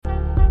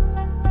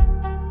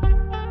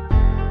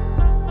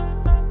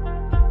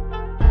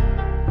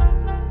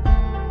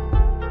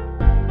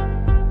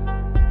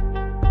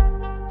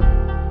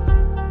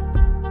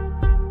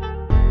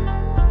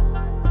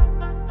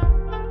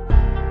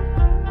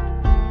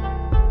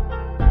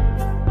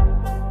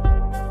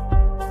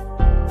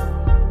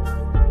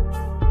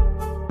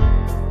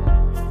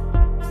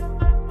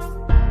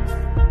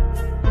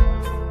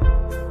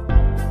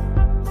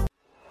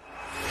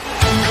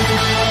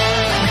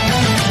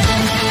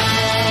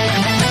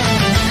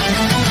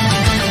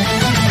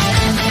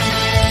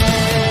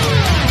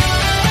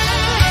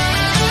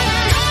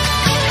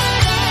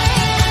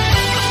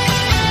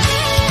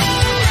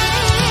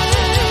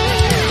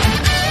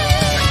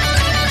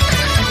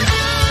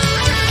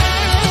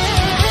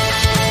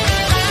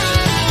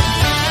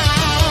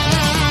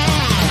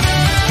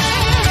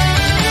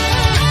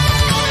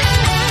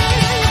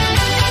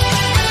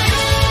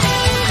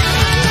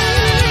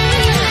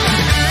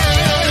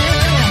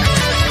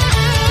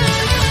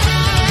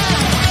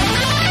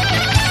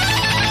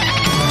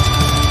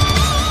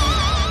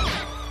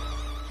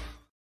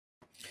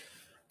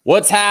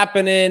What's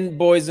happening,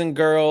 boys and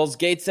girls?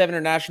 Gate 7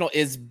 International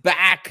is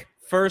back.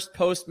 First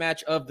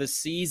post-match of the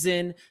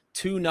season.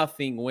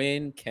 2-0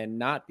 win.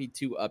 Cannot be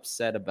too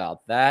upset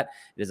about that.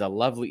 It is a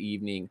lovely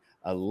evening.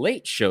 A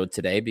late show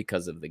today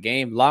because of the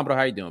game. Lambro,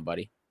 how you doing,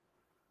 buddy?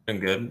 Doing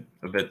good.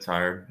 A bit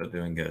tired, but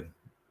doing good.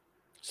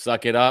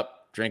 Suck it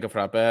up. Drink a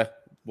frappe.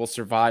 We'll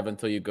survive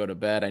until you go to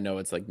bed. I know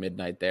it's like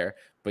midnight there,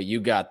 but you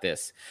got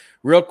this.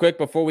 Real quick,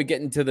 before we get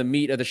into the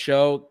meat of the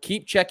show,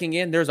 keep checking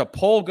in. There's a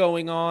poll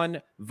going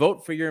on.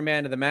 Vote for your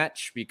man of the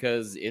match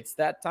because it's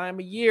that time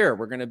of year.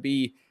 We're going to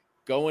be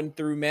going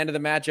through man of the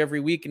match every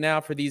week now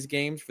for these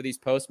games, for these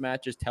post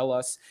matches. Tell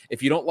us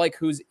if you don't like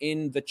who's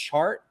in the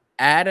chart,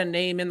 add a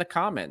name in the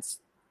comments.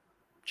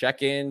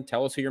 Check in.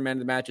 Tell us who your man of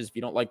the match is if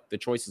you don't like the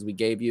choices we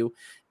gave you,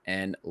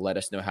 and let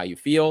us know how you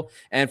feel.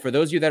 And for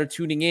those of you that are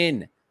tuning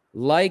in,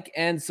 like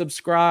and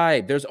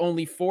subscribe. There's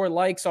only 4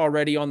 likes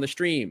already on the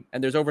stream,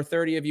 and there's over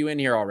 30 of you in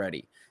here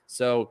already.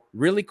 So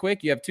really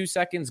quick, you have 2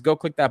 seconds. Go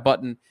click that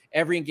button.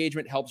 Every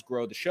engagement helps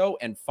grow the show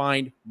and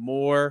find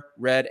more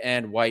red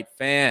and white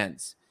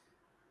fans.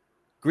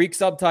 Greek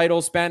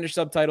subtitles, Spanish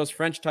subtitles,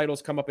 French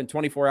titles come up in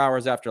 24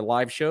 hours after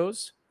live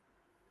shows.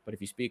 But if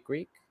you speak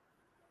Greek,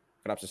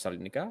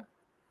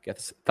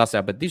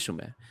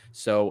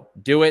 so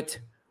do it.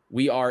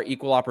 We are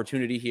equal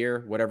opportunity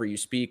here, whatever you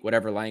speak,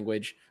 whatever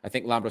language. I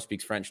think Lambro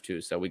speaks French too,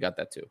 so we got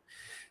that too.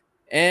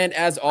 And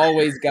as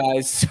always,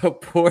 guys,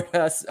 support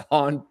us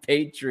on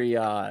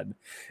Patreon.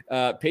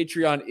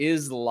 Patreon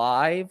is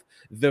live.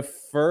 The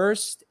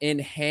first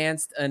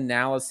enhanced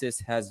analysis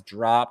has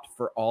dropped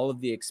for all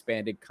of the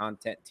expanded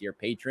content tier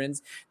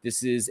patrons.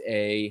 This is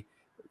a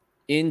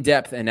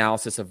in-depth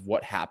analysis of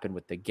what happened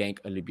with the Genk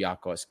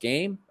Olympiacos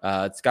game.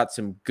 It's got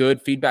some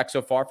good feedback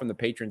so far from the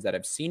patrons that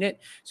have seen it.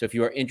 So if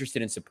you are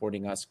interested in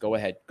supporting us, go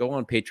ahead, go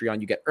on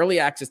Patreon. You get early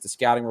access to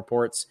scouting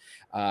reports.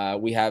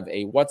 We have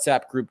a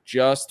WhatsApp group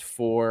just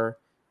for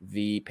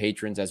the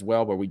patrons as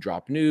well, where we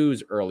drop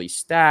news, early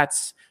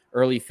stats,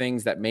 early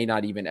things that may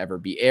not even ever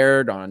be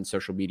aired on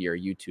social media or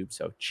YouTube.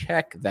 So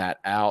check that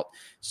out.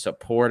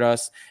 Support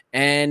us.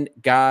 And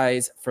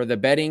guys, for the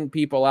betting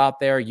people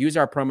out there, use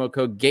our promo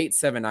code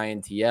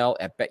GATE7INTL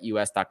at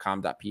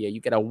betus.com.pa.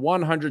 You get a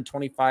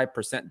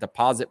 125%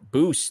 deposit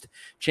boost.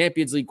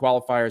 Champions League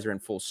qualifiers are in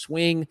full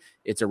swing.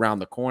 It's around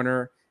the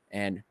corner,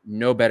 and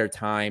no better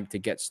time to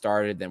get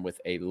started than with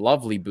a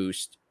lovely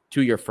boost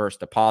to your first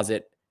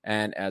deposit.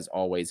 And as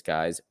always,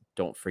 guys,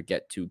 don't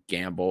forget to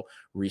gamble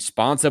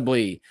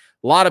responsibly.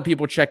 A lot of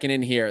people checking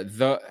in here.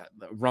 The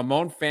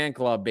Ramon fan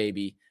club,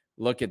 baby.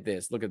 Look at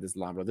this. Look at this,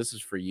 Lambro. This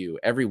is for you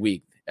every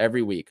week.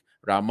 Every week.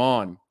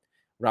 Ramon,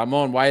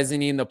 why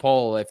isn't he in the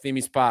poll?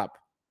 Efthemis Pop.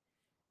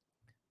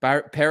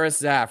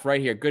 Paris Zaf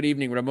right here. Good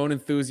evening, Ramon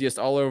enthusiasts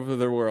all over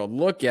the world.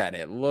 Look at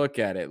it. Look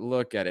at it.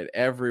 Look at it.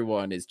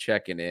 Everyone is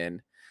checking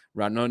in.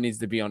 Ramon needs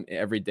to be on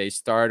everyday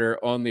starter.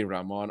 Only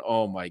Ramon.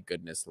 Oh, my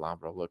goodness,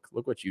 Lambro.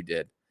 Look what you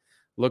did.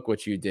 Look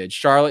what you did.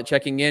 Charlotte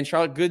checking in.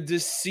 Charlotte, good to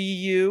see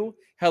you.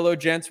 Hello,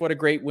 gents. What a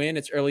great win.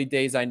 It's early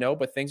days, I know,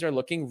 but things are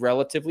looking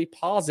relatively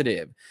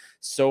positive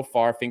so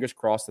far. Fingers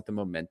crossed that the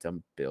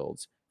momentum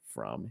builds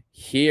from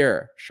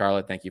here.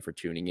 Charlotte, thank you for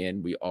tuning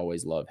in. We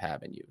always love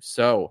having you.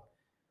 So,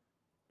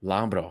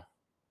 Lambro,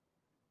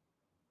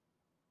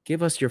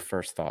 give us your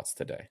first thoughts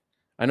today.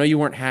 I know you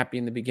weren't happy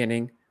in the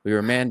beginning. We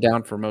were man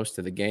down for most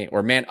of the game,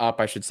 or man up,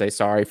 I should say,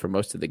 sorry, for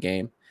most of the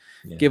game.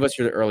 Yeah. Give us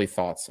your early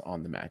thoughts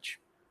on the match.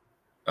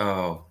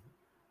 Oh,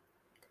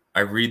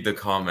 I read the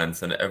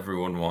comments and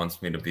everyone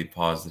wants me to be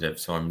positive,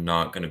 so I'm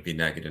not going to be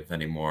negative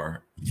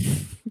anymore.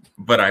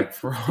 But I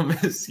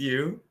promise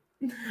you,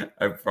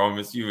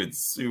 it's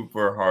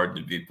super hard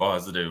to be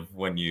positive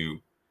when you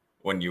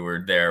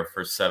were there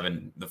for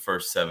the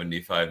first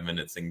 75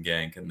 minutes in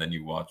Genk and then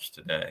you watch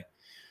today.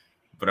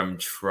 But I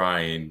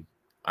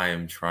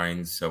am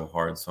trying so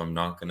hard, so I'm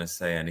not going to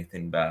say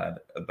anything bad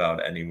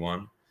about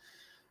anyone.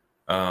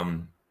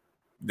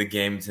 The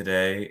game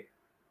today,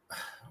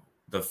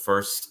 the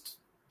first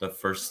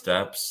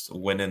steps,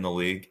 win in the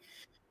league,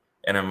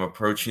 and I'm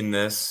approaching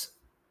this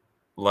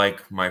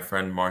like my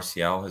friend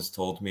Martial has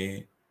told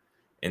me.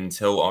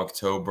 Until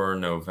October,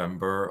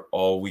 November,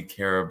 all we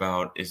care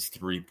about is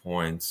 3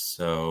 points.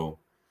 So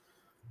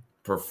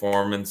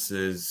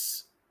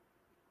performances,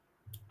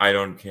 I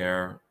don't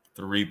care.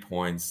 3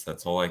 points,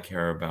 that's all I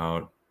care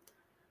about.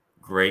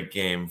 Great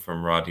game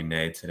from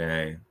Rodinei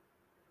today.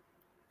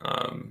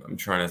 I'm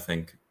trying to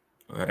think.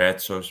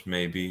 Retsos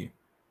maybe,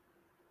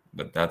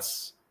 but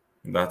that's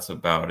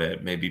about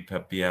it. Maybe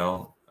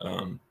Pepiel.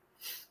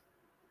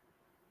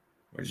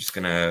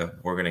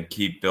 We're gonna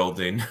keep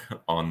building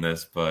on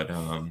this, but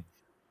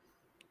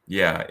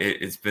yeah,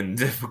 it's been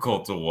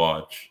difficult to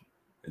watch.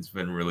 It's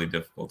been really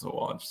difficult to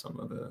watch. Some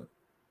of the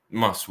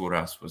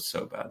Masuras was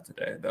so bad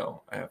today,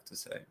 though. I have to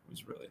say, it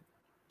was really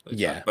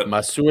yeah. Bad. But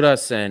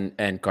Masuras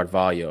and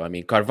Carvalho. I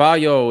mean,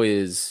 Carvalho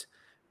is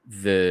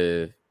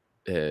the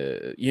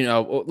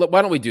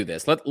why don't we do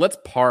this? Let's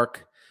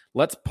park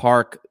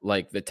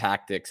like the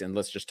tactics and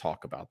let's just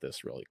talk about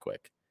this really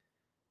quick.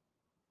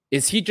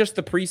 Is he just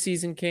the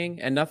preseason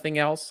king and nothing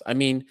else? I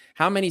mean,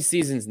 how many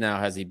seasons now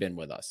has he been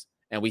with us?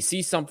 And we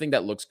see something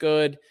that looks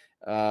good.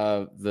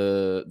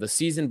 The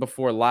season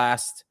before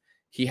last,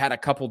 he had a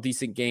couple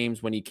decent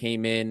games when he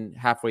came in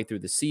halfway through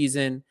the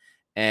season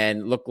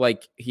and looked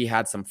like he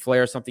had some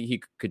flair, something he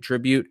could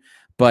contribute.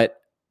 But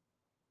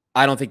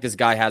I don't think this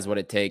guy has what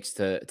it takes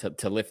to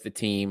lift the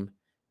team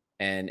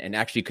and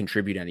actually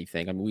contribute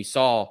anything. I mean, we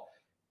saw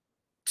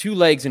 2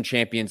 legs in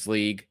Champions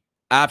League,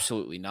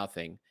 absolutely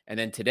nothing. And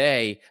then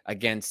today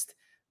against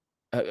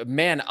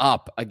man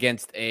up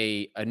against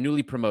a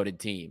newly promoted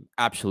team,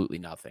 absolutely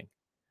nothing.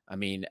 I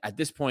mean, at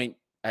this point,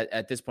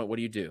 what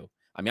do you do?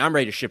 I mean, I'm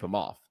ready to ship him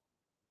off.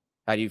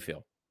 How do you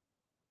feel?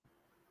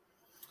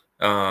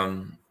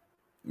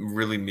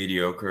 Really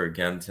mediocre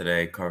again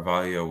today.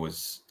 Carvalho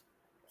was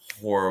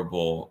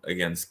horrible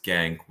against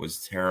Genk,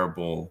 was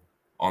terrible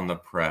on the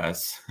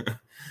press.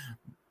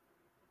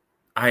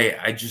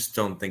 I just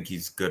don't think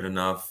he's good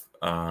enough.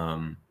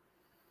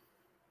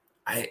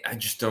 I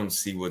just don't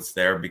see what's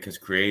there because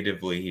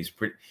creatively he's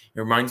pretty. It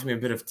reminds me a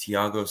bit of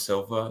Thiago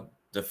Silva.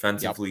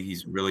 Defensively,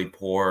 he's really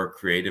poor.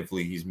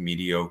 Creatively, he's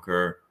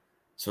mediocre.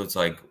 So it's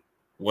like,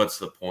 what's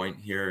the point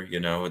here?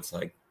 You know, it's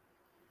like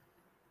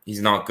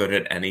he's not good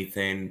at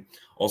anything.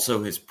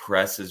 Also, his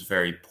press is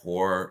very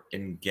poor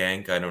in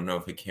Genk. I don't know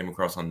if it came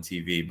across on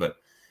TV, but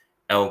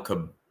El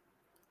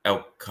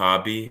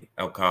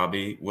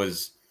Kabi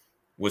was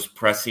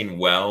pressing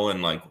well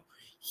and like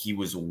he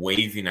was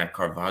waving at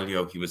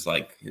Carvalho. He was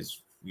like he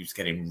was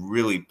getting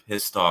really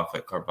pissed off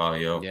at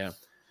Carvalho. Yeah.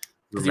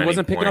 Because he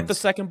wasn't picking up the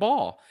second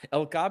ball.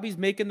 El Gabi's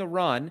making the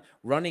run,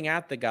 running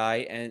at the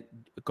guy, and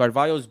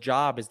Carvalho's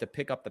job is to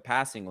pick up the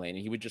passing lane,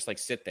 and he would just like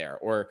sit there,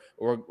 or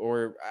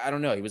I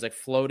don't know. He was like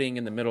floating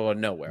in the middle of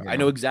nowhere. Yeah. I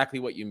know exactly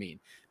what you mean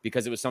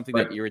because it was something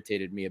that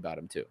irritated me about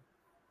him too.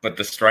 But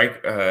the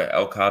strike,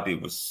 El Kabi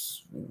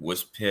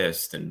was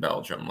pissed in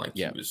Belgium, like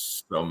he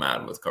was so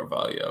mad with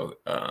Carvalho.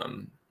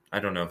 I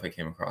don't know if it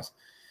came across,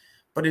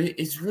 but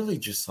it's really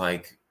just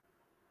like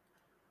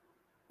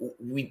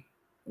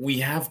we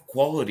have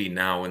quality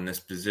now in this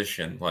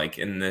position, like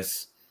in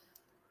this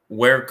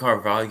where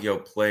Carvalho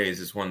plays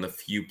is one of the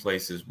few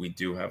places we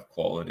do have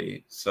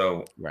quality.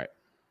 So right,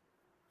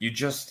 you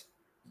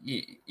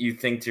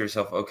think to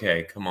yourself,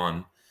 okay, come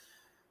on,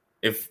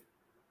 if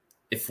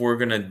we're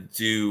gonna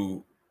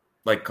do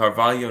like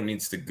Carvalho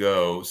needs to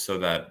go so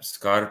that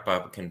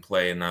Scarpa can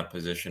play in that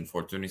position,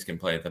 Fortunis can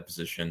play at that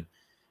position,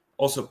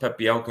 also Pep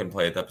Biel can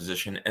play at that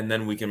position, and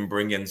then we can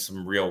bring in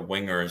some real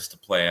wingers to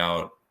play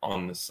out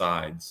on the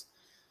sides.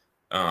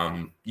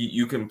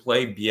 You can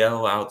play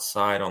Biel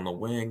outside on the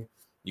wing.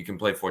 You can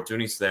play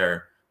Fortunis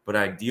there. But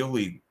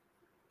ideally,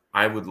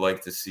 I would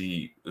like to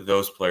see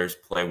those players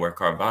play where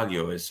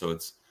Carvalho is. So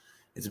it's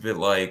a bit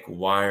like,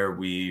 why are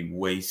we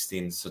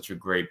wasting such a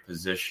great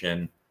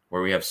position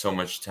where we have so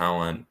much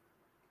talent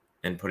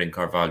and putting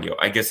Carvalho?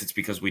 I guess it's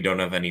because we don't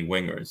have any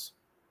wingers.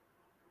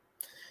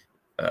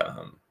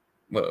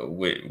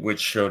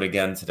 Which showed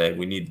again today.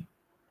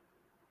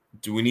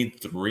 Do we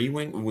need 3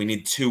 wing? We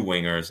need 2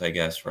 wingers, I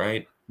guess,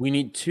 right? We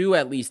need 2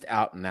 at least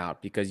out and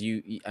out because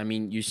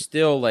you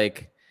still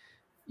like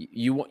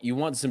you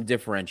want some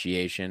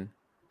differentiation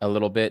a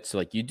little bit. So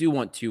like you do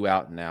want 2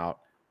 out and out.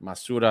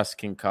 Masouras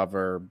can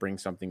cover, bring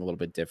something a little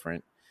bit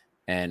different.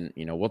 And,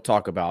 we'll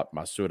talk about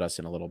Masouras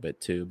in a little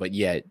bit too. But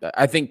yeah,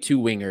 I think 2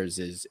 wingers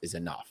is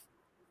enough.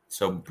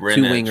 So Brinic,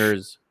 2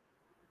 wingers.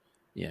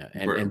 Yeah.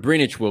 And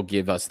Brinic will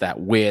give us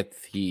that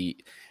width. He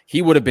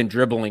would have been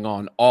dribbling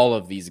on all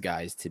of these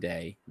guys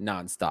today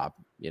nonstop.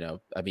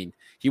 I mean,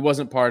 he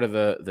wasn't part of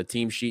the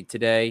team sheet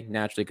today,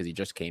 naturally, because he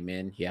just came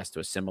in. He has to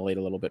assimilate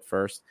a little bit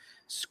first.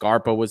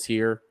 Scarpa was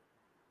here,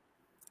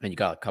 and you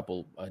got a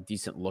couple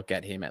decent look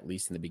at him, at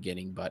least in the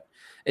beginning. But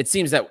it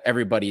seems that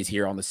everybody is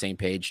here on the same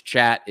page.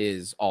 Chat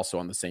is also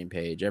on the same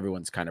page.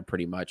 Everyone's kind of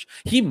pretty much.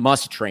 He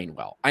must train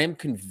well. I am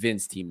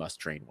convinced he must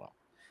train well.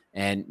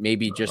 And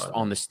maybe just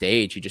on the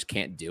stage, he just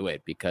can't do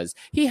it because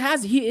he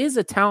is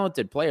a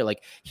talented player.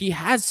 Like he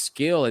has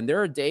skill. And there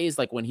are days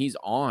like when he's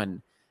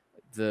on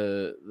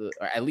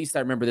at least I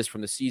remember this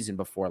from the season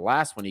before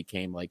last when he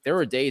came, like there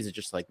were days it's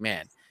just like,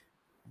 man,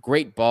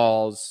 great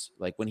balls.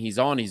 Like when he's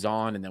on, he's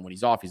on. And then when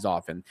he's off, he's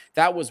off. And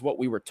that was what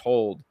we were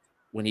told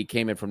when he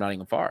came in from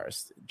Nottingham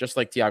Forest, just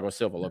like Thiago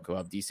Silva. Look, he'll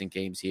have decent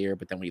games here,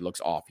 but then when he looks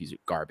off, he's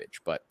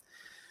garbage. But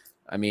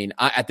I mean,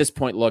 at this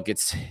point, look,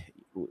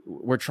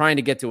 we're trying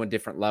to get to a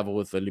different level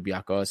with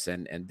Olympiacos,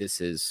 and this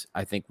is,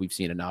 I think we've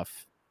seen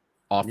enough.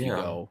 Off you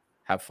go,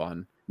 have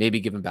fun, maybe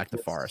give him back to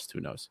Forest.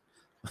 Who knows?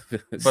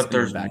 But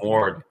there's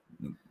more.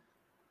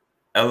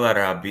 El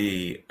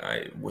Arabi,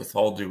 with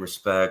all due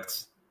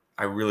respect,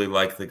 I really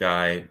like the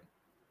guy.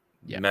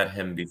 Met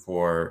him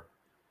before.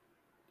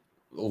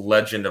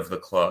 Legend of the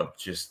club.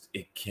 Just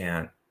it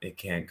can't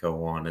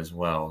go on as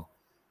well.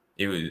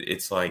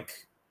 It's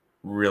like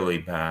really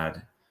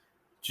bad.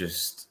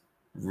 Just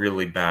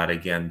really bad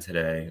again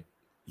today.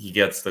 He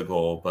gets the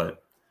goal,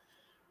 but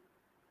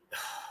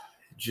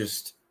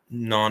just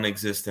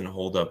non-existent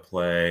hold-up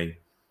play,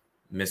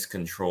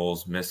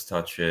 miscontrols,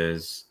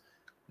 mistouches,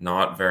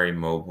 not very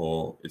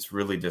mobile. It's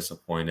really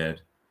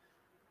disappointed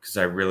because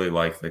I really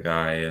like the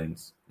guy,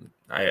 and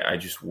I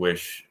just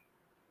wish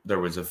there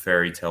was a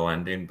fairy tale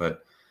ending,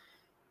 but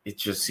it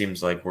just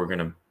seems like we're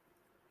gonna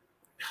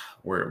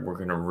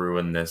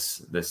ruin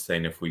this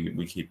thing if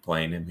we keep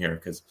playing him here,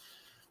 because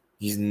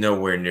he's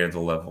nowhere near the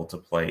level to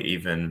play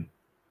even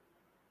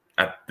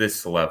at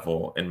this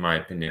level, in my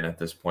opinion, at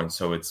this point.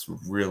 So it's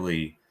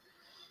really,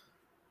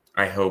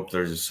 I hope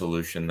there's a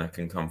solution that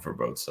can come for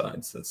both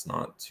sides that's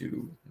not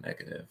too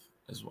negative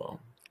as well.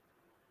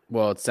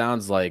 Well, it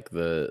sounds like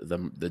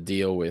the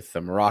deal with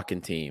the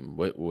Moroccan team.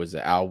 What was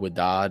it? Al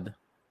Wadad,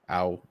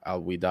 Al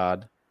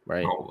Widad,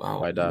 right?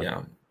 Widad.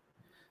 Yeah.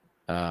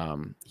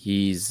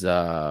 He's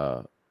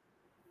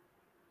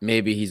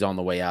maybe he's on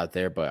the way out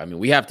there, but I mean,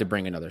 we have to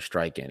bring another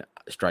striker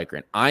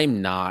in.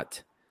 I'm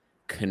not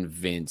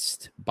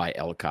convinced by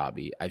El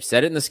Kabi. I've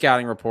said it in the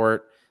scouting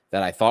report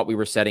that I thought we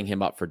were setting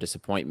him up for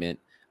disappointment.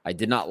 I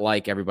did not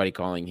like everybody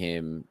calling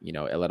him,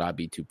 El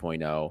Arabi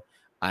 2.0.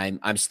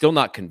 I'm still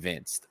not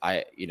convinced.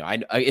 I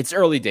it's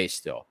early days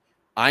still.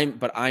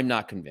 But I'm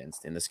not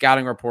convinced. In the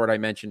scouting report I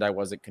mentioned, I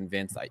wasn't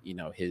convinced.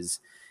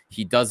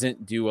 He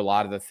doesn't do a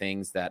lot of the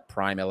things that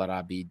Prime El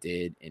Arabi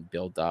did and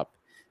build up.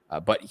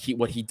 But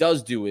what he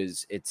does do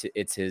is it's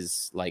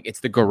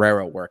the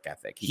Guerrero work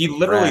ethic. He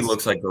literally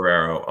looks like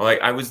Guerrero. Like,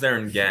 I was there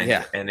in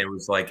Genk, and it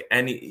was like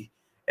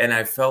and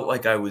I felt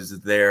like I was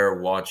there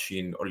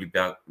watching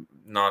Olympiacos.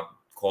 Not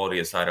quality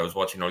aside, I was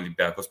watching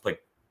Olympiacos play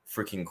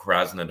freaking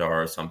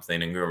Krasnodar or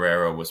something, and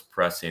Guerrero was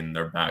pressing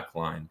their back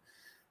line.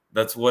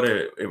 That's what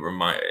it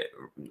reminded.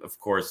 Of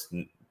course,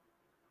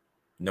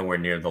 nowhere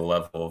near the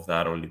level of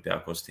that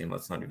Olympiacos team.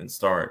 Let's not even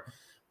start.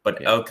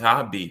 But El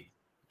Kabi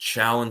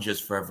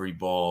challenges for every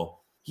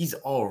ball. He's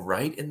all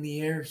right in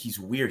the air. He's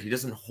weird. He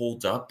doesn't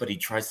hold up, but he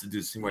tries to do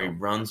this thing where he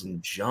runs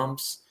and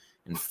jumps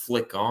and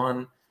flick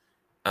on.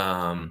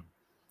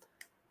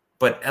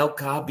 But El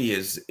Kabi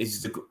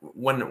is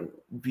when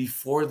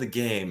before the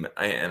game,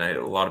 a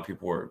lot of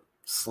people were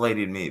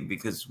slating me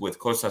because with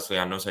Costas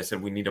Llanos, I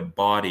said we need a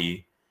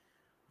body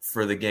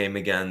for the game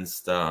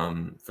against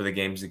for the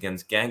games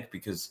against Genk,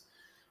 because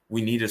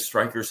we need a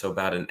striker so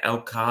bad. And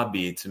El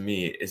Kabi, to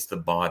me, is the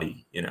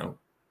body.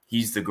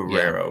 He's the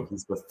Guerrero. Yeah.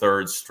 He's the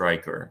third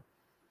striker.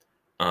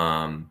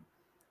 So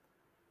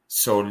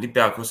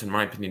Olympiacos, in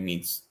my opinion,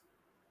 needs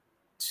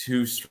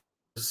two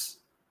strikers,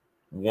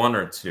 one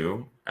or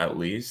two at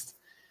least,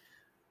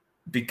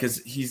 because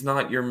he's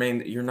not your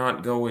main.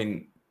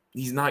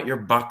 He's not your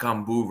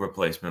Bakambu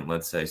replacement,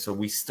 let's say. So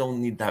we still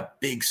need that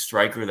big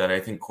striker that I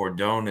think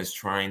Cordon is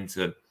trying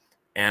to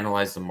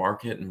analyze the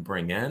market and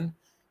bring in.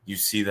 You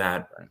see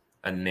that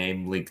a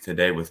name leaked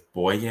today with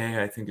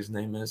Boye, I think his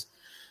name is.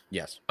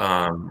 Yes.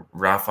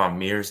 Rafa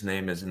Mir's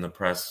name is in the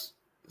press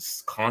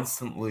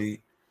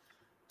constantly.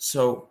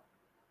 So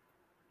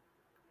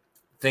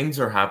things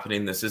are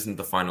happening. This isn't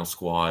the final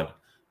squad.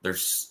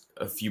 There's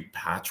a few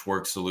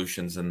patchwork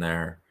solutions in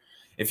there.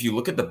 If you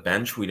look at the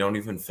bench, we don't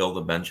even fill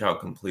the bench out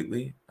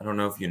completely. I don't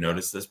know if you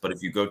noticed this, but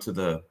if you go to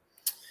the,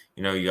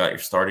 you got your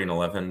starting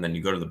 11, then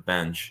you go to the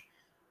bench,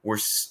 we're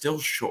still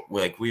short.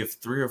 Like, we have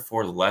 3 or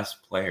 4 less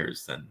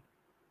players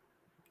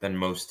than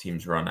most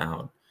teams run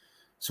out.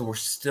 So we're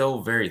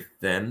still very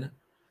thin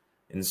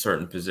in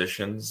certain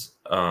positions.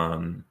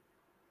 So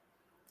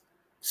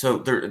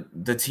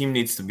the team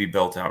needs to be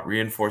built out.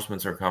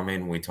 Reinforcements are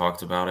coming. We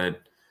talked about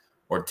it.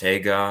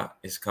 Ortega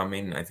is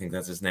coming. I think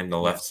that's his name, the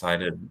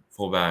left-sided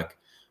fullback.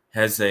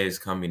 Heze is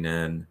coming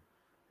in.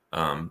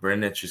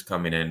 Brinic is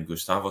coming in.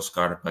 Gustavo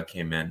Scarpa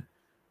came in.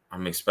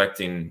 I'm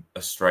expecting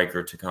a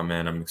striker to come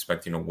in. I'm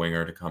expecting a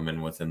winger to come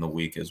in within the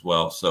week as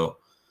well. So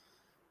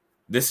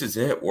this is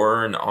it.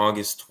 We're in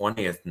August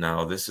 20th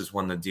now. This is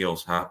when the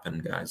deals happen,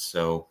 guys.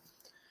 So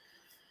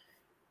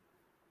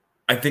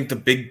I think the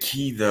big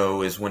key,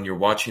 though, is when you're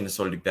watching this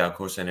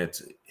Olympiacos and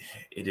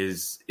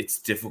it's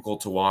difficult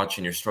to watch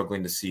and you're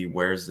struggling to see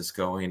where is this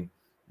going.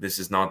 This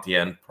is not the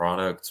end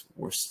product.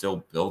 We're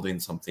still building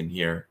something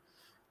here.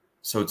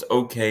 So it's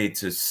okay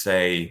to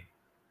say,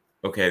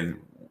 okay,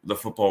 the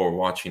football we're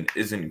watching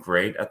isn't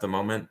great at the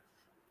moment.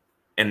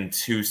 And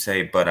to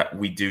say, but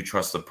we do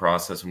trust the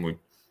process and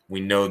we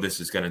know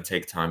this is going to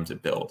take time to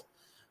build.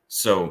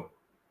 So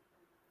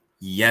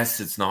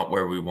yes, it's not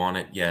where we want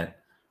it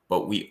yet,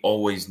 but we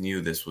always knew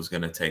this was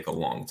going to take a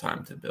long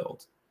time to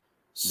build.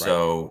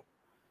 So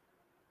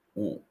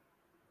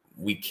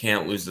we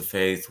can't lose the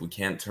faith. We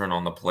can't turn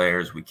on the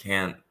players. We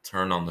can't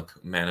turn on the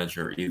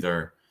manager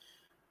either.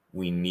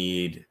 We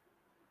need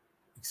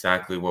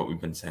exactly what we've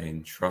been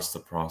saying. Trust the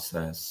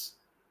process.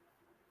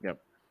 Yep.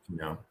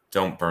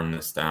 Don't burn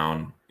this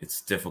down.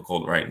 It's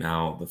difficult right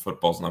now. The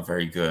football's not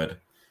very good,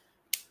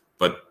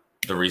 but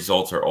the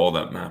results are all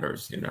that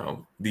matters.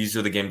 These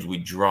are the games we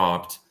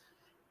dropped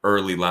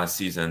early last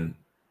season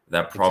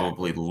that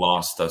probably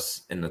lost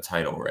us in the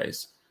title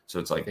race. So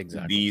it's like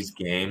these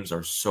games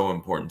are so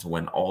important to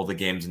win. All the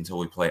games until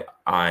we play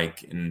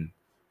Ike in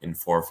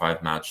 4 or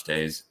 5 match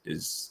days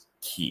is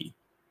key.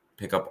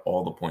 Pick up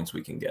all the points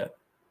we can get.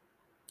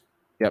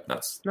 Yep.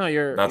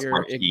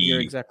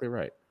 You're exactly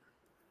right.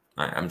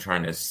 I'm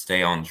trying to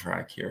stay on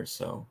track here.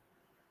 So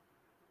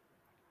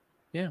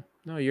Yeah,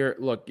 no,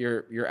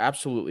 you're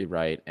absolutely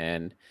right,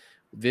 and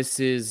this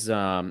is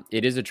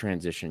it is a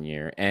transition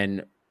year.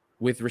 And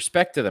with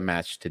respect to the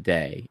match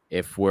today,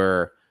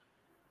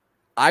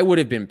 I would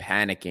have been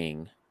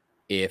panicking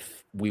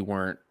if we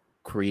weren't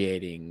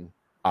creating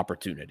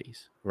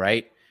opportunities,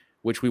 right?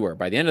 Which we were.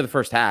 By the end of the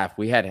first half,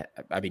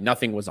 I mean,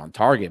 nothing was on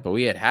target, but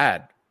we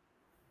had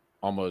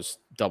almost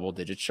double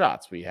digit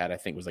shots. We had, I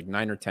think it was like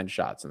 9 or 10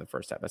 shots in the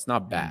first half. That's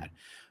not bad.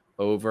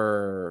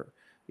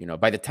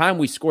 By the time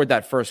we scored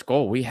that first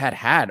goal, we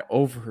had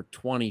over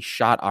 20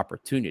 shot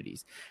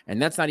opportunities.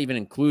 And that's not even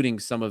including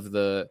some of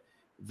the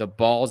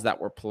balls that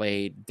were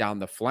played down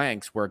the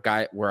flanks where a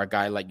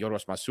guy like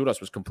Yoros Masuras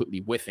was completely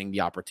whiffing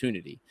the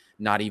opportunity,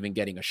 not even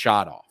getting a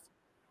shot off.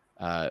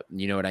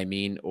 You know what I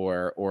mean?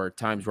 Or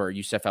times where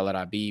Youssef El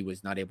Arabi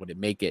was not able to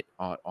make it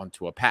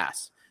onto a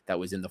pass that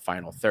was in the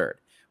final third.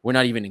 We're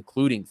not even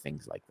including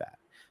things like that.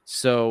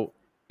 So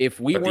if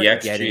we but the weren't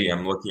XG, getting,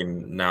 I'm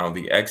looking now.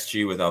 The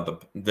XG without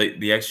the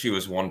XG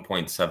was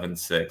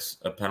 1.76.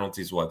 A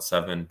penalty is what,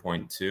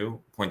 7.2,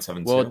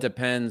 well, it 0.72?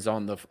 depends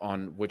on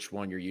which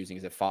one you're using.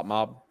 Is it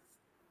FOTMob?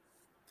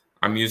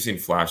 I'm using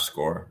Flash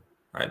Score.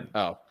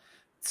 Oh,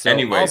 so I'll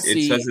Anyway, it says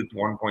see. it's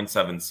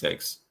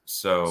 1.76.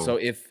 So So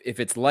if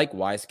it's like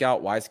Y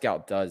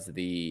Scout does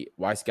the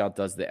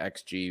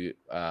XG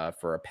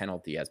for a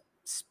penalty as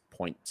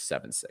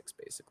 0.76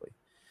 basically.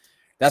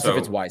 That's if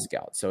it's so Y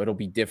Scout. So it'll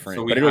be so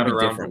different, we but it'll had be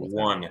around a different with that.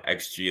 1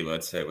 XG,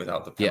 let's say,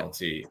 without the Yeah.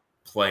 penalty,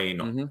 playing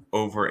Mm-hmm.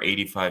 over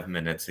 85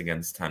 minutes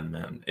against 10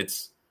 men.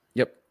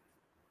 Yep.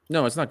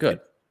 No, it's not good.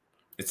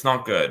 It's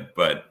not good,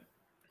 but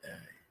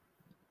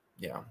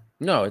yeah.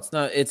 No, it's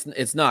not.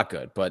 It's not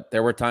good. But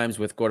there were times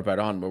with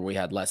Corberon where we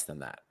had less than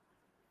that.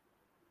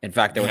 In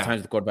fact, there were Yeah.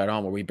 times with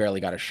Corberon where we barely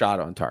got a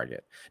shot on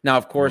target. Now,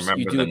 of course,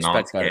 you Remember do the expect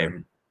Nantes better.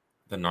 game?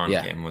 The Nantes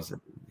Yeah, game was,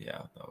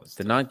 yeah, that was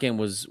the tough. Nantes game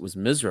was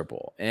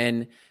miserable,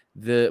 and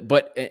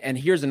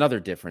here's another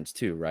difference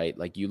too, right?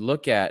 Like you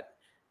look at,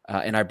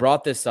 and I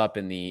brought this up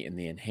in the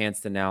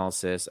enhanced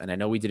analysis, and I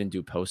know we didn't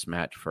do post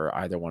match for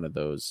either one of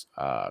those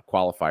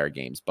qualifier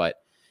games, but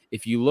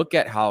if you look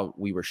at how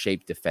we were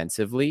shaped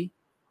defensively,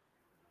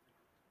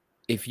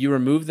 if you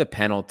remove the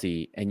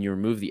penalty and you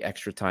remove the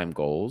extra time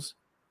goals,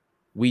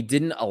 we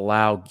didn't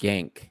allow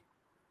Genk,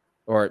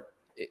 or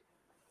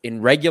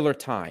in regular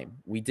time,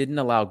 we didn't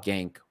allow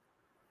Genk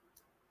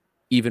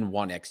even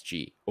 1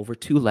 XG over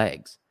 2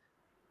 legs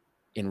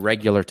in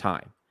regular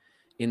time.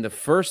 In the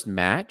first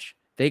match,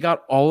 they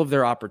got all of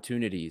their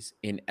opportunities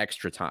in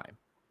extra time.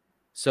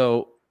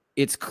 So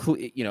it's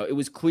it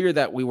was clear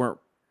that we weren't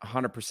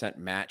 100%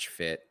 match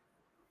fit,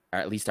 or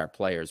at least our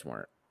players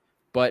weren't.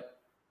 But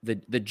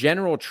the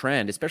general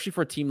trend, especially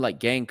for a team like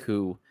Genk,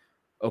 who,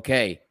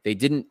 okay, they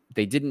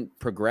didn't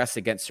progress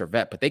against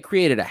Servette, but they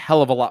created a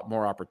hell of a lot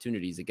more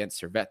opportunities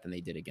against Servette than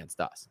they did against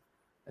us,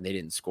 and they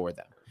didn't score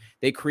them.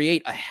 They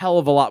create a hell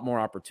of a lot more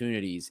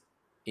opportunities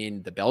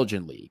in the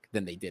Belgian league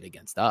than they did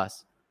against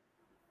us.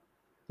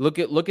 Look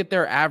at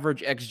their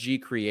average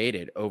XG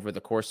created over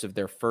the course of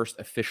their first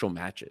official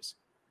matches.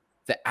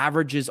 The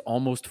average is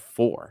almost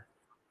 4.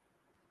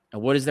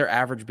 And what has their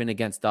average been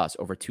against us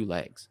over 2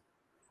 legs?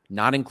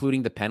 Not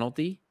including the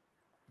penalty,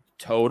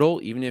 total,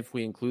 even if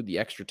we include the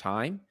extra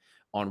time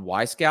on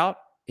Y Scout,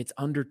 it's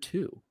under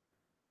 2.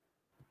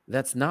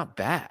 That's not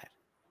bad.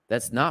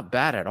 That's not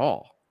bad at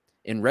all.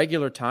 In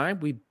regular time,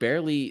 they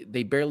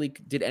barely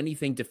did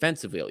anything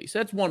defensively. So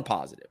that's one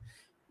positive.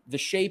 The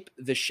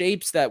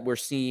shapes that we're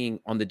seeing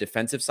on the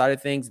defensive side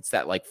of things, it's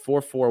that like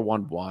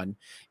 4-4-1-1.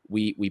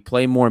 We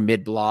play more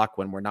mid block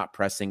when we're not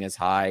pressing as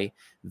high.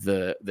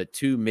 The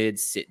two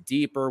mids sit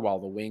deeper while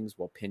the wings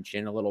will pinch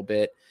in a little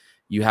bit.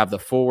 You have the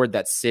forward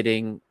that's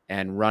sitting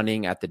and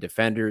running at the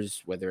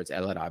defenders, whether it's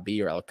El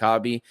Arabi or El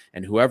Kabi,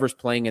 and whoever's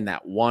playing in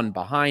that one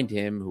behind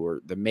him, who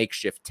are the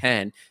makeshift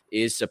 10,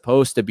 is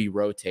supposed to be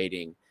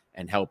rotating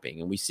and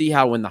helping. And we see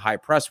how when the high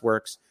press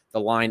works,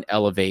 the line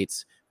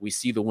elevates. We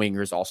see the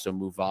wingers also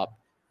move up.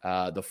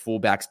 The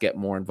fullbacks get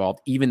more involved.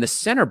 Even the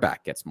center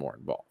back gets more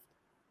involved,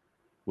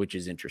 which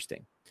is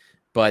interesting.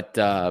 But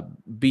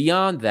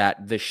beyond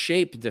that, the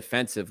shape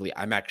defensively,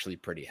 I'm actually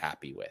pretty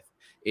happy with.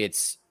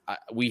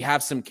 We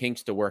have some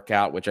kinks to work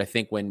out, which I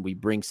think when we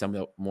bring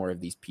more of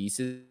these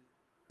pieces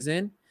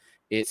in,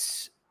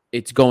 it's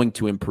going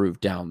to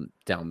improve down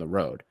the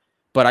road.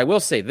 But I will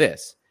say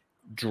this: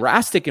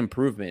 drastic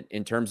improvement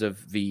in terms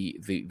of the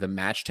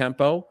match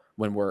tempo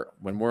when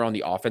we're on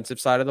the offensive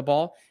side of the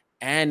ball,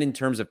 and in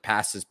terms of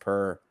passes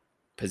per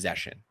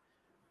possession.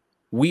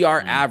 We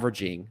are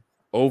averaging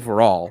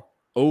overall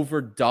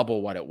over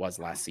double what it was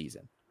last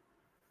season.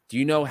 Do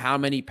you know how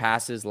many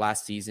passes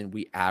last season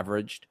we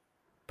averaged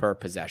per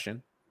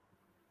possession?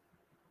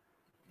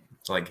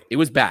 It's like, It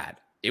was bad.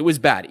 It was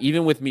bad.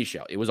 Even with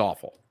Michel, it was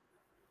awful.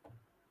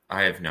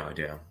 I have no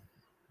idea.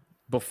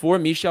 Before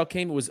Michel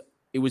came, it was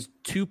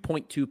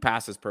 2.2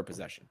 passes per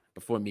possession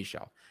before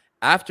Michel.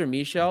 After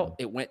Michel,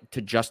 it went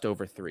to just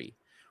over 3.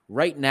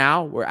 Right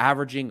now, we're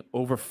averaging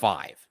over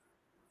 5.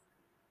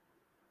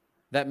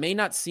 That may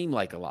not seem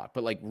like a lot,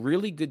 but like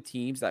really good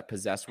teams that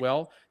possess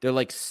well, they're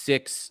like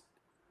 6,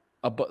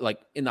 like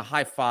in the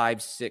high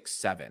 5, 6,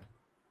 7,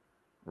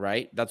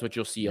 right? That's what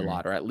you'll see a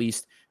lot, or at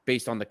least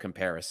based on the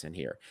comparison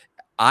here.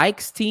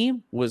 Ike's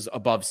team was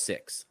above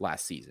 6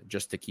 last season,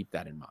 just to keep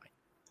that in mind.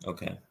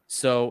 Okay.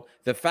 So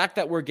the fact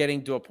that we're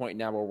getting to a point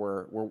now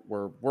where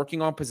we're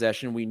working on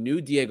possession, we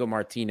knew Diego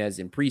Martinez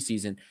in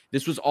preseason.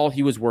 This was all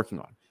he was working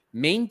on: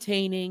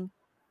 maintaining,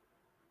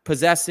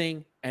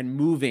 possessing, and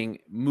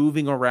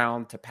moving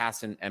around to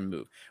pass and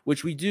move,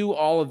 which we do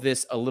all of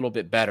this a little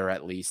bit better,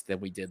 at least, than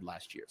we did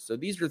last year. So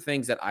these are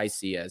things that I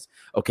see as,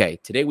 okay,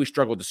 today we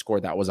struggled to score.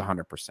 That was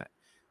 100%.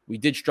 We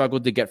did struggle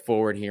to get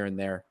forward here and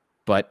there,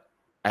 but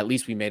at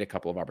least we made a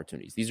couple of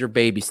opportunities. These are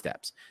baby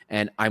steps,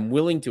 and I'm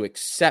willing to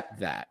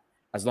accept that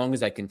as long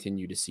as I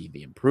continue to see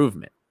the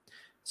improvement.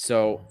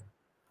 So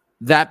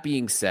that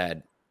being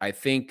said, I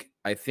think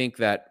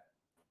that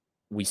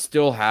we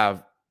still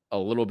have a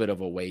little bit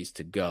of a ways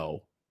to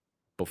go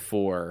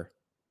before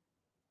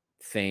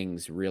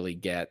things really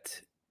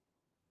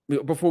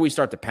before we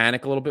start to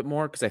panic a little bit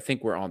more, because I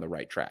think we're on the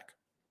right track.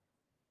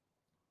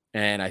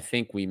 And I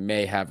think we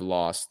may have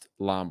lost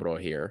Lambro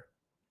here.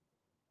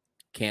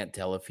 Can't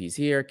tell if he's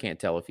here, can't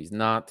tell if he's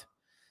not.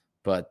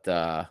 But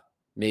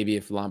maybe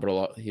if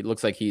Lambro, he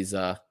looks like he's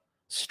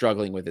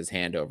struggling with his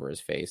hand over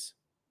his face.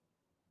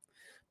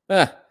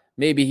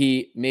 Maybe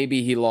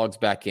he logs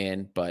back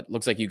in, but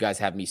looks like you guys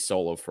have me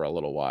solo for a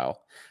little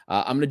while.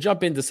 I'm going to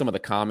jump into some of the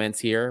comments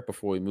here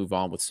before we move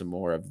on with some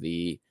more of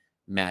the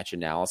match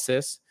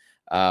analysis.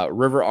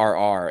 River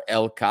RR,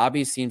 El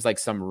Kabi seems like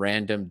some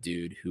random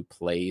dude who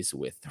plays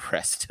with the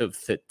rest of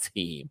the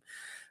team.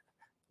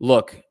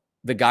 Look,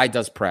 the guy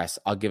does press.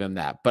 I'll give him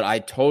that. But I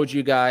told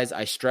you guys,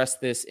 I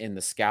stressed this in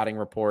the scouting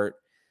report.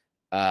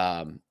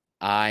 I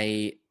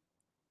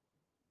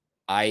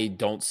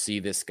don't see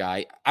this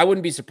guy. I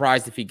wouldn't be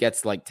surprised if he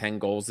gets like 10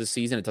 goals this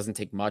season. It doesn't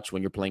take much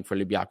when you're playing for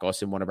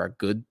Olympiacos in one of our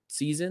good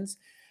seasons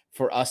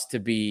for us to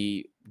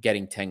be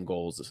getting 10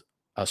 goals,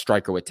 a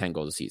striker with 10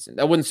 goals a season.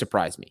 That wouldn't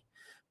surprise me.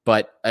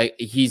 But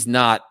he's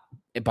not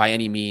by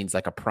any means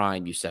like a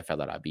prime Youssef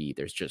El Arabi.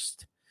 There's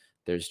just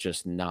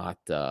not,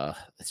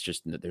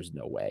 there's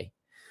no way.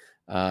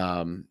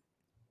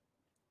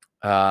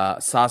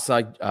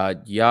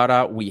 Sasa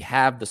Yara, we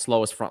have the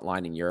slowest front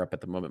line in Europe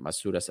at the moment.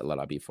 Masuras, El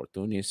Arabi,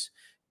 Fortunis.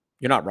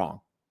 You're not wrong.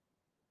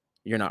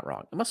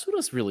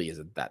 Masuras really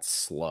isn't that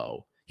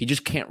slow. He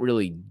just can't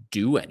really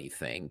do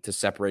anything to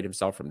separate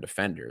himself from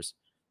defenders.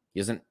 He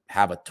doesn't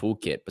have a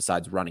toolkit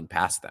besides running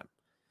past them.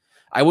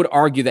 I would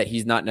argue that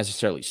he's not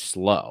necessarily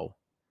slow.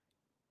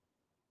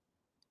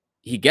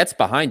 He gets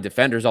behind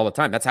defenders all the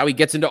time. That's how he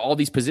gets into all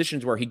these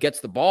positions where he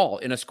gets the ball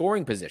in a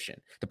scoring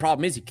position. The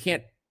problem is he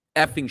can't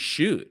effing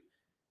shoot.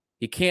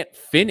 He can't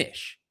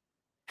finish.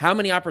 How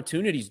many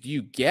opportunities do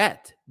you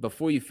get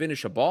before you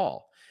finish a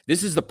ball?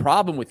 This is the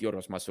problem with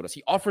Yoros Masuras.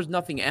 He offers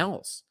nothing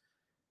else.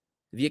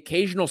 The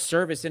occasional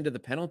service into the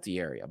penalty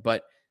area.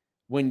 But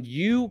when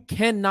you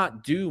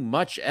cannot do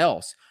much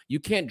else, you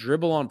can't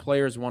dribble on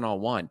players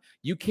one-on-one.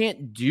 You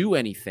can't do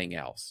anything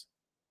else.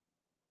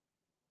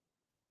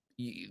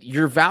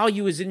 Your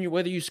value is in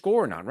whether you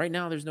score or not. Right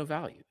now, there's no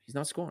value. He's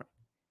not scoring.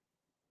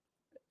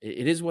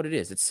 It is what it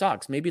is. It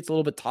sucks. Maybe it's a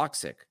little bit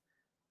toxic,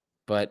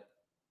 but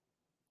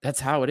that's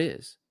how it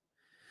is.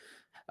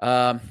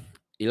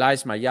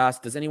 Elias Mayas,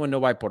 does anyone know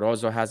why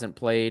Porozo hasn't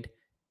played?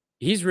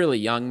 He's really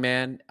young,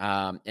 man.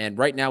 And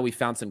right now we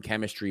found some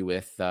chemistry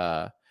with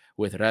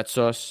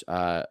Retsos.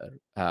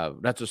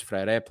 Retsos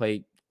Freire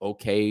played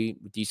okay,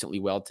 decently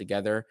well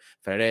together.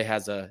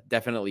 Freire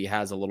definitely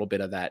has a little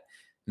bit of that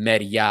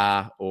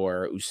Meria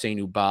or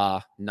Usainu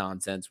Ba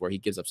nonsense where he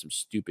gives up some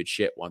stupid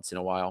shit once in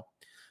a while.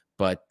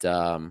 But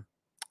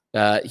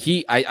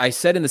I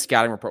said in the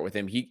scouting report with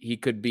him, he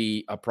could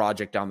be a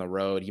project down the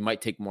road. He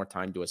might take more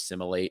time to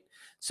assimilate.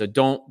 So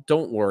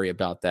don't worry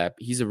about that.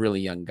 He's a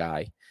really young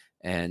guy.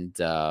 And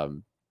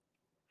you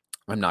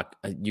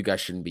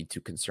guys shouldn't be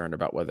too concerned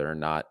about whether or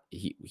not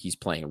he's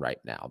playing right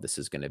now. This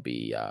is going to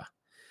be,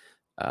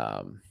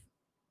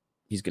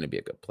 he's going to be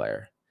a good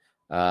player.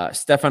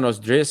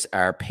 Stefanos Dris,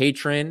 our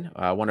patron,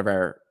 one of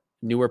our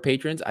newer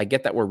patrons. I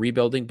get that we're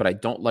rebuilding, but I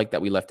don't like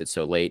that we left it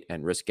so late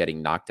and risk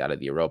getting knocked out of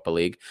the Europa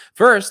League.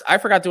 First, I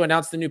forgot to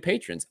announce the new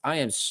patrons. I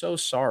am so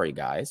sorry,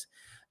 guys.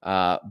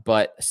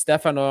 But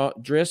Stefano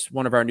Dris,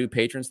 one of our new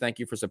patrons, thank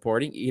you for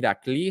supporting.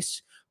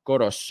 Iraklis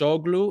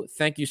Korosoglu,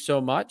 thank you so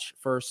much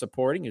for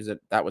supporting.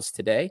 That was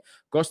today.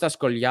 Kostas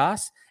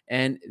Kolias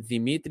and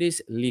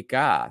Dimitris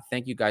Lika.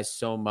 Thank you guys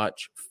so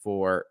much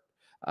for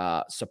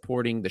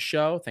supporting the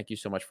show. Thank you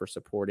so much for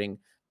supporting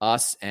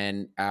us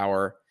and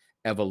our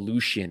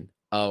evolution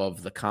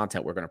of the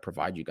content we're going to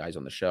provide you guys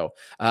on the show.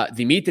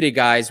 Dimitri,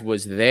 guys,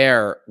 was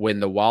there when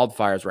the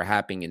wildfires were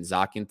happening in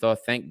Zakynthos.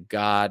 Thank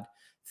God.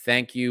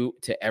 Thank you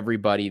to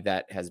everybody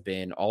that has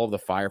been, all of the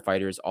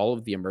firefighters, all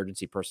of the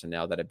emergency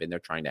personnel that have been there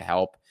trying to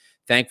help.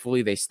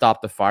 Thankfully, they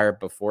stopped the fire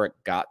before it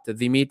got to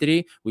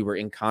Dimitri. We were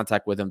in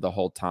contact with him the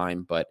whole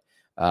time, but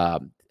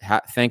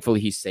thankfully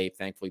he's safe.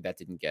 Thankfully that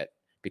didn't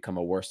become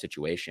a worse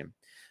situation.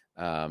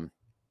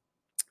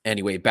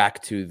 Anyway,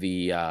 back to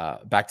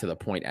the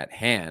point at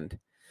hand.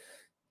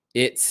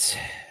 It's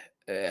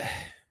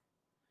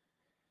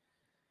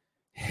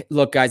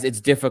look, guys,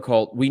 it's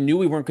difficult. We knew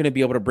we weren't going to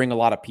be able to bring a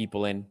lot of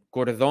people in.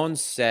 Gordon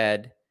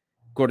said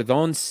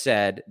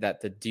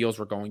that the deals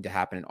were going to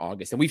happen in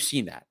August, and we've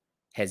seen that.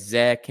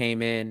 Heze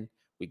came in.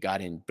 We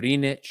got in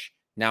Brinic,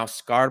 now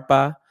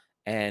Scarpa,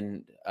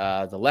 and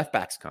the left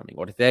back's coming,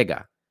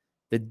 Ortega.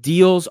 The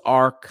deals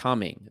are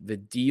coming. The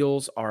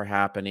deals are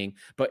happening.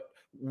 But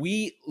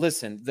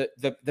listen,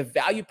 the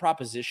value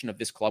proposition of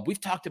this club, we've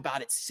talked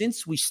about it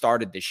since we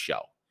started this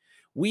show.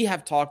 We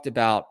have talked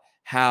about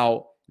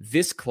how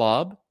this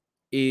club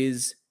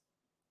is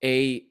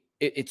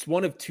it's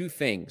one of two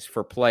things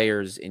for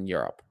players in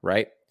Europe,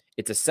 right?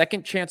 It's a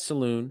second chance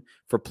saloon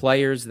for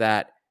players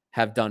that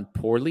have done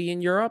poorly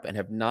in Europe and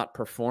have not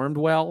performed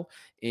well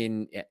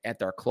at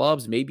their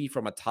clubs, maybe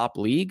from a top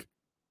league.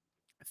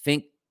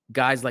 Think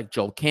guys like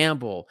Joel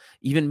Campbell,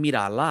 even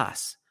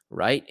Miralas,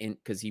 right?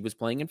 Because he was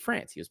playing in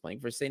France. He was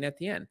playing for Saint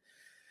Etienne.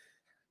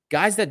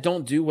 Guys that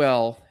don't do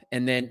well,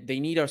 and then they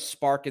need a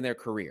spark in their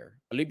career.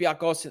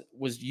 Olympiacos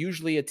was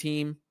usually a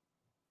team.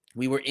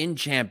 We were in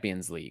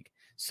Champions League.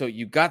 So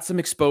you got some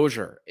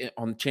exposure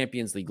on the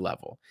Champions League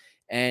level.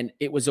 And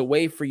it was a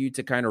way for you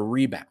to kind of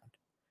rebound.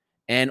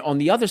 And on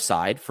the other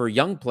side, for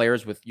young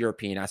players with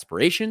European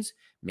aspirations,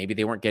 maybe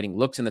they weren't getting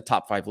looks in the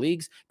top 5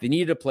 leagues. They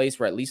needed a place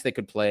where at least they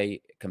could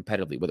play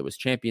competitively, whether it was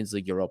Champions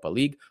League, Europa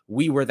League.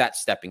 We were that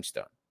stepping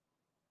stone.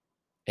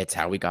 It's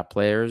how we got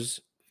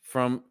players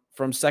from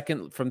the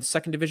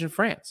second division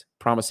France,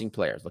 promising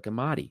players. Look at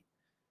Madi.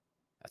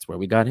 That's where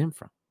we got him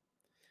from.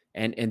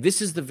 And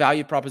this is the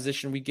value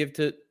proposition we give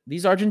to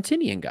these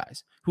Argentinian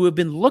guys who have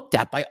been looked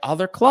at by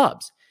other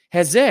clubs.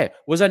 Heze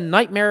was a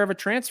nightmare of a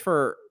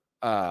transfer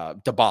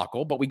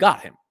debacle, but we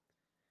got him.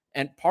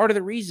 And part of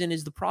the reason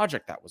is the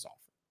project that was offered.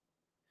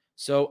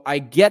 So I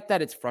get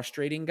that it's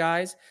frustrating,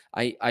 guys.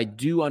 I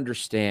do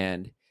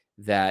understand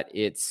that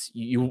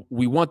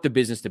we want the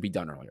business to be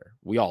done earlier.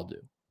 We all do.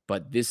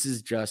 But this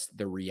is just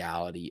the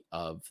reality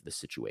of the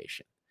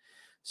situation.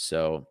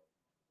 So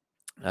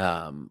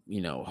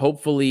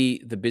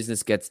hopefully the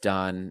business gets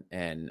done.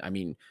 And I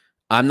mean,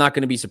 I'm not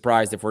going to be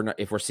surprised if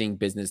we're seeing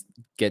business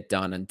get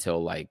done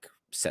until like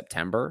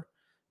September,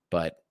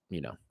 but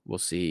we'll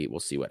see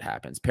what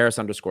happens.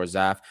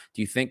 Paris_Zaf.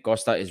 Do you think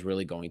Costa is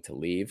really going to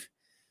leave?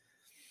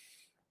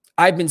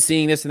 I've been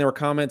seeing this, and there were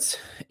comments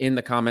in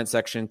the comment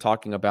section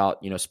talking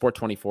about, Sport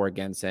 24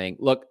 again, saying,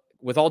 look,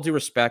 with all due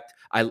respect,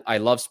 I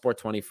love Sport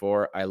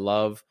 24. I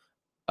love,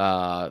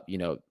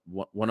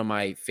 one of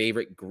my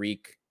favorite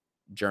Greek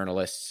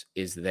journalists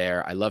is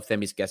there. I love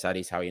Themis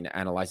Gesadis, how he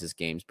analyzes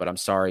games, but I'm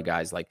sorry,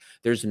 guys. Like,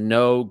 there's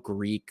no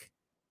Greek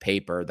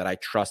paper that I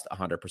trust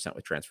 100%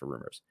 with transfer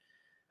rumors.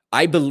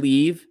 I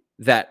believe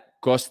that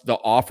the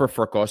offer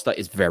for Costa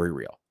is very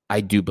real.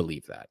 I do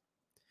believe that.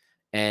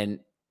 And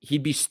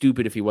he'd be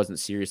stupid if he wasn't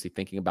seriously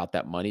thinking about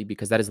that money,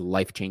 because that is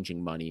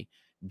life-changing money,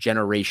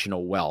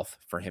 generational wealth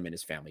for him and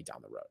his family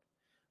down the road.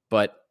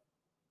 But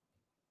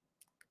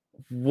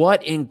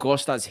what in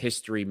Costa's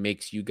history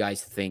makes you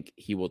guys think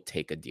he will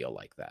take a deal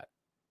like that?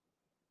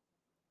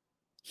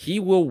 He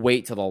will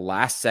wait till the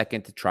last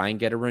second to try and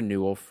get a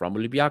renewal from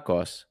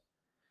Olympiacos.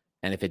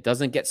 And if it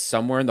doesn't get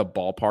somewhere in the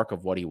ballpark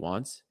of what he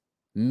wants,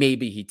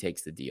 maybe he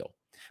takes the deal.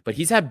 But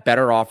he's had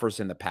better offers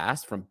in the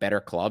past from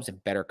better clubs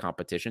and better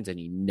competitions, and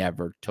he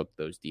never took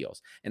those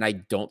deals. And I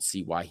don't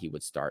see why he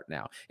would start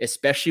now,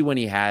 especially when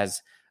he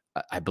has,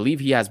 I believe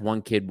he has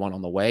one kid, one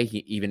on the way,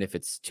 even if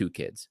it's 2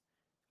 kids.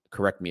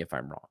 Correct me if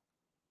I'm wrong.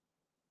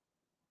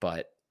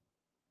 But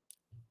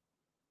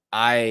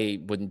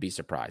I wouldn't be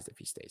surprised if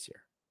he stays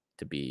here,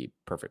 to be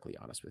perfectly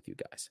honest with you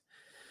guys.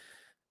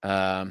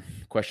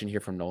 Question here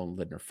from Nolan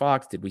Lidner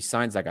Fox. Did we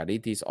sign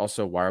Zagaritis?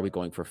 Also, why are we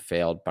going for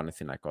failed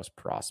Panathinaikos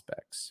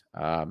prospects?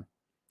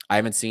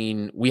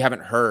 We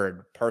haven't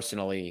heard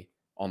personally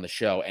on the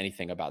show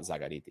anything about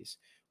Zagaritis.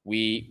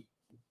 We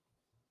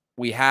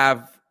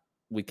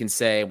can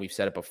say, and we've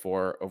said it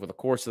before, over the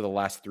course of the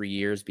last 3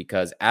 years,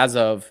 because as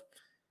of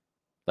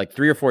like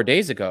 3 or 4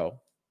 days ago,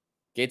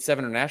 Gate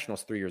 7 International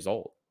is 3 years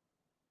old.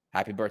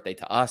 Happy birthday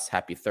to us.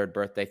 Happy 3rd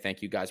birthday.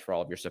 Thank you guys for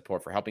all of your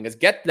support, for helping us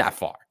get that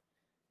far.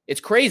 It's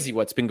crazy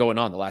what's been going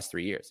on the last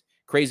 3 years.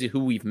 Crazy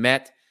who we've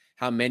met,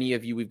 how many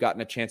of you we've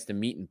gotten a chance to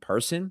meet in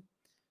person,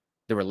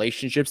 the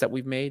relationships that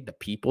we've made, the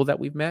people that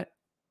we've met.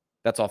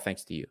 That's all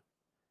thanks to you.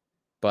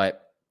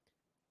 But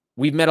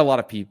we've met a lot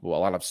of people, a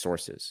lot of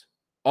sources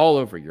all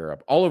over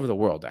Europe, all over the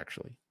world,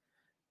 actually.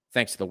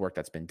 Thanks to the work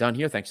that's been done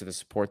here, thanks to the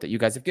support that you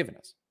guys have given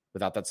us.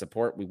 Without that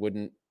support,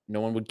 no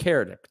one would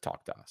care to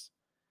talk to us.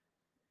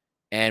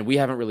 And we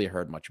haven't really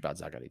heard much about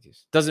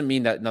Zagaritis. Doesn't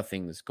mean that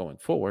nothing's going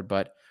forward,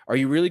 but are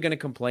you really going to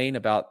complain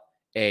about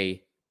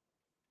a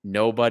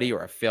nobody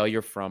or a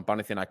failure from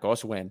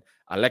Panathinaikos when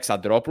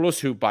Alexandropoulos,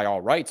 who by all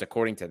rights,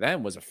 according to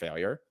them, was a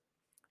failure,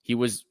 he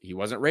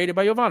wasn't rated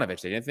by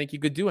Jovanovic. They didn't think he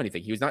could do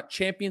anything. He was not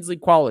Champions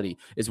League quality,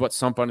 is what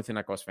some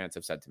Panathinaikos fans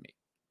have said to me.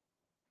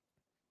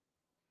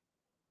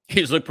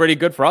 He's looked pretty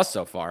good for us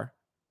so far.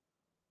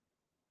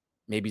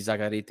 maybe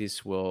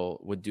Zagaritis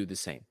would do the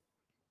same.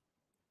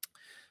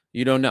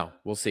 You don't know.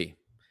 We'll see.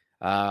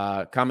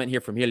 Comment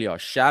here from Helio.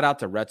 Shout out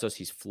to Retzos.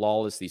 He's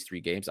flawless these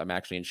 3 games. I'm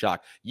actually in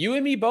shock. You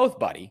and me both,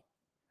 buddy.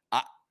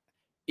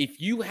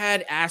 If you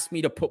had asked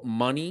me to put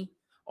money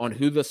on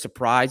who the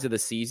surprise of the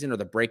season or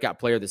the breakout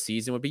player of the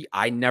season would be,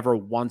 I never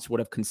once would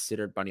have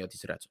considered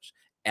Baniotis Retzos.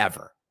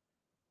 Ever.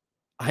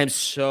 I am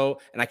so,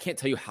 and I can't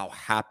tell you how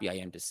happy I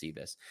am to see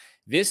this.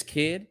 This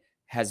kid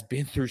has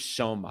been through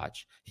so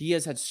much. He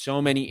has had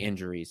so many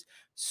injuries,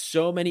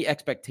 so many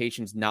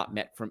expectations not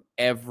met from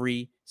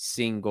every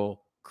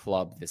single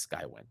club this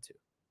guy went to.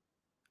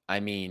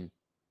 I mean,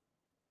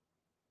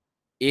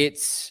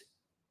 it's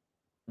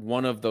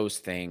one of those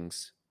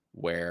things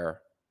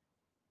where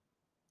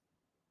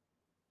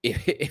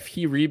if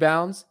he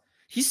rebounds,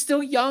 he's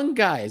still young,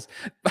 guys.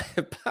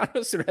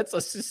 Panos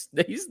Retzos,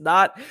 he's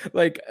not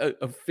like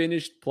a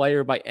finished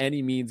player by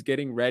any means,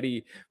 getting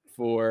ready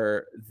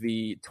for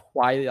the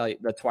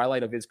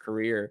twilight of his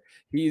career.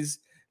 He's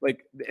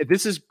like,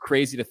 this is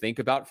crazy to think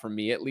about for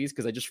me, at least,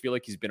 because I just feel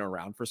like he's been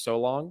around for so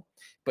long.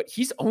 But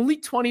he's only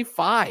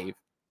 25.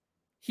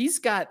 He's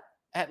got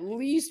at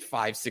least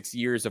 5-6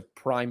 years of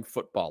prime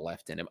football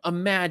left in him.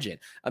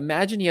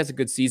 Imagine he has a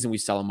good season. We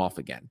sell him off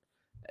again.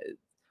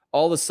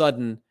 All of a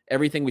sudden,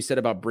 everything we said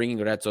about bringing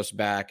Retzos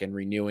back and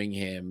renewing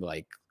him,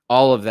 like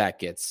all of that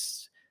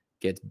gets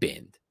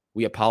binned.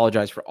 We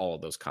apologize for all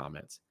of those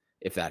comments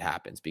if that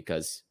happens,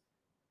 because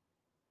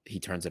he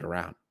turns it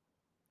around.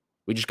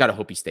 We just got to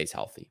hope he stays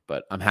healthy,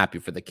 but I'm happy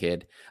for the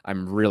kid.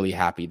 I'm really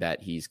happy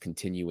that he's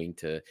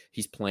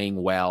he's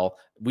playing well.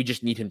 We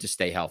just need him to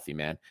stay healthy,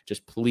 man.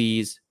 Just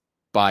please,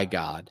 by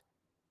God,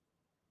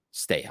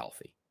 stay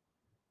healthy.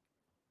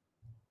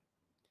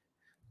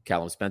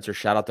 Callum Spencer,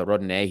 shout out to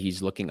Rodinei.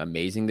 He's looking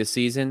amazing this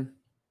season.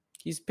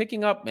 He's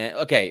picking up, man.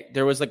 Okay,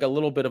 there was like a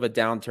little bit of a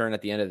downturn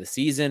at the end of the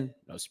season.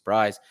 No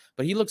surprise.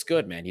 But he looks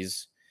good, man. He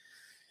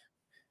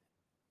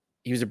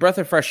was a breath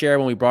of fresh air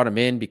when we brought him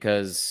in,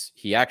 because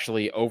he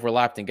actually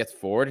overlapped and gets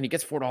forward, and he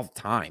gets forward all the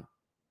time.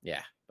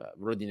 Yeah, but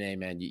Rodinei,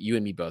 man, you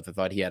and me both. I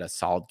thought he had a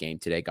solid game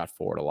today, got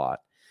forward a lot.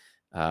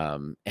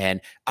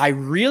 And I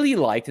really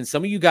liked, and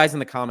some of you guys in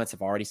the comments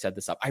have already said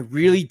this up, I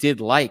really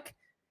did like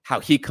how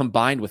he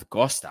combined with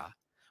Costa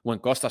when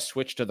Costa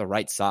switched to the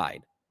right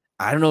side.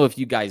 I don't know if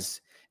you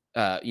guys,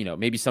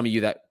 maybe some of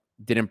you that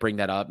didn't bring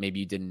that up, maybe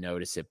you didn't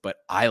notice it, but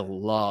I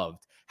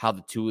loved how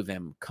the two of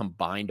them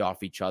combined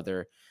off each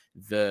other.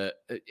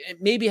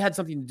 It maybe had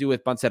something to do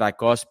with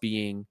Olympiacos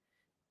being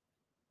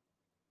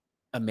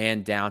a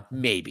man down,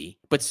 maybe,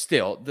 but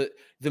still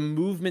the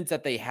movements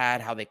that they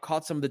had, how they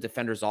caught some of the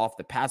defenders off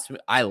the pass,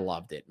 I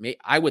loved it.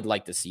 I would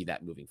like to see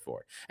that moving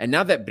forward. And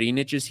now that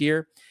Brinic is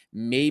here,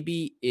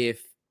 maybe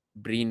if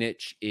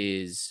Brinic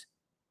is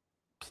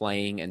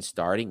playing and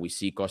starting, we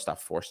see Costa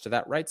forced to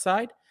that right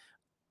side.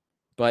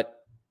 But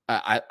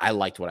I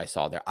liked what I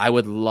saw there. I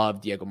would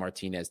love Diego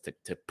Martinez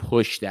to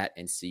push that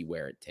and see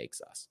where it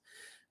takes us.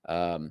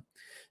 Ben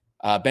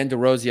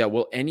DeRosia,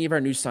 will any of our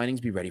new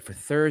signings be ready for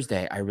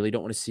Thursday? I really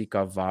don't want to see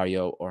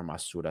Carvalho or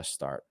Masura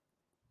start.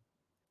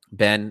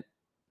 Ben,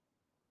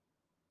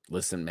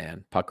 listen,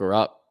 man, pucker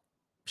up,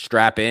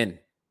 strap in,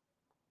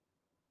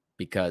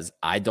 because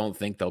I don't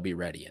think they'll be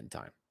ready in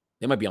time.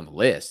 They might be on the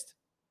list,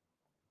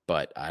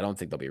 but I don't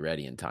think they'll be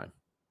ready in time.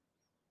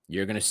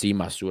 You're going to see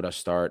Masura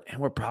start,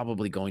 and we're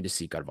probably going to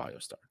see Carvalho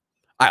start.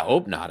 I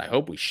hope not. I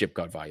hope we ship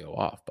Carvalho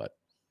off, but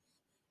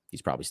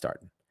he's probably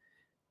starting.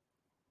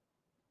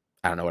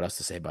 I don't know what else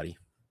to say, buddy.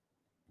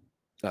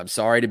 I'm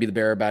sorry to be the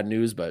bearer of bad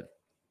news, but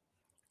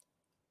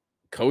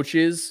the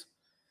coaches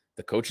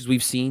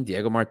we've seen,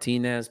 Diego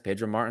Martinez,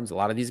 Pedro Martins, a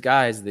lot of these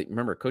guys,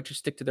 remember, coaches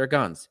stick to their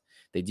guns.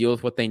 They deal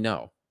with what they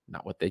know,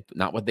 not what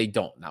they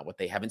don't, not what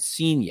they haven't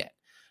seen yet,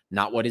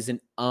 not what is an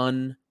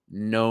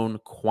unknown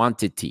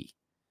quantity.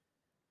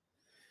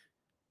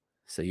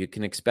 So you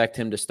can expect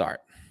him to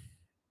start.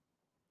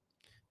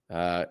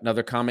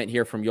 Another comment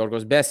here from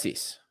Yorgos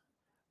Bessis.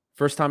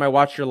 First time I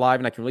watched your live,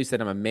 and I can really say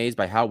that I'm amazed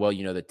by how well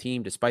you know the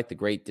team. Despite the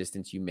great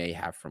distance you may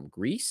have from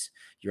Greece,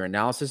 your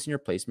analysis and your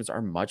placements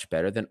are much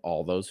better than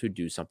all those who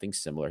do something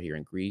similar here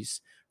in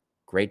Greece.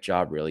 Great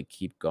job. Really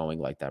keep going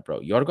like that, bro.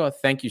 Yorgo,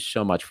 thank you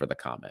so much for the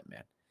comment,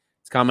 man.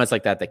 It's comments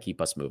like that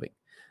keep us moving.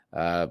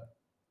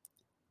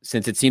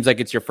 Since it seems like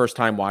it's your first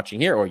time watching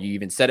here, or you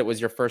even said it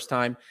was your first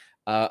time,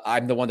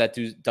 I'm the one that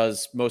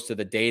does most of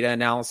the data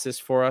analysis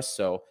for us,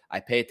 so I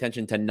pay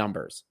attention to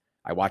numbers.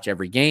 I watch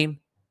every game.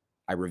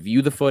 I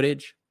review the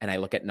footage, and I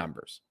look at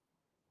numbers.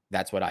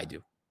 That's what I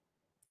do.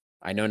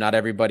 I know not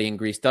everybody in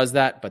Greece does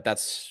that, but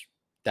that's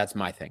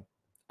my thing.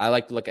 I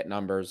like to look at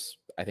numbers.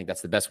 I think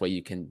that's the best way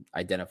you can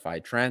identify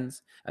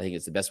trends. I think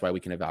it's the best way we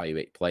can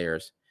evaluate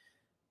players.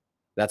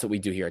 That's what we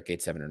do here at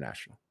Gate 7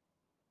 International.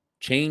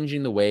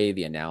 Changing the way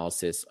the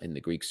analysis in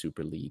the Greek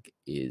Super League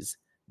is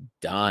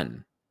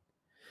done.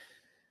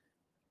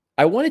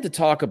 I wanted to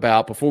talk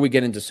about, before we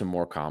get into some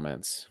more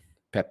comments,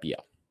 Pep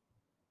Biel.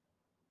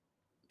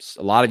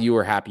 A lot of you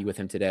were happy with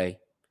him today,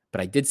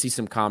 but I did see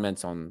some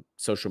comments on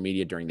social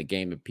media during the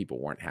game that people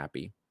weren't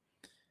happy.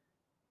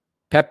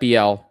 Pep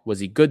Biel, was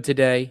he good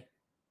today?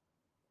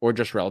 or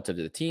just relative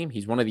to the team.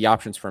 He's one of the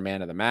options for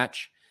man of the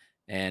match.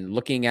 And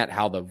looking at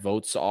how the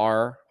votes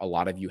are, a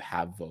lot of you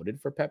have voted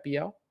for Pep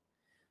Biel.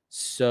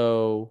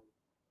 So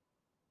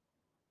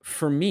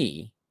for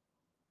me,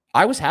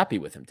 I was happy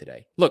with him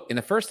today. Look, in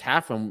the first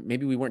half, when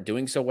maybe we weren't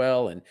doing so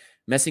well and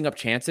messing up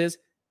chances,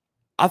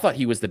 I thought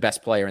he was the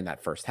best player in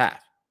that first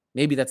half.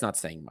 Maybe that's not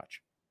saying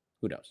much.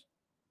 Who knows?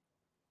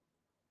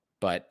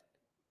 But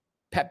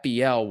Pep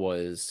Biel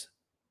was,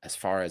 as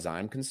far as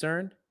I'm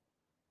concerned,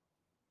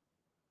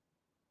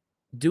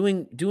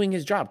 doing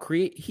his job.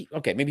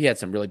 Maybe he had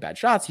some really bad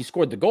shots. He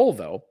scored the goal,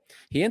 though.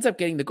 He ends up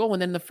getting the goal.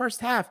 And then in the first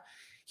half,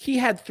 he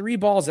had 3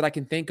 balls that I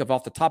can think of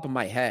off the top of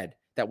my head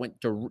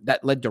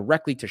that led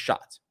directly to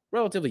shots.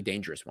 Relatively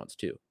dangerous ones,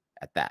 too,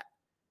 at that.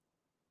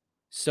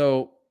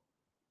 So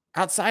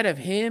outside of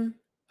him,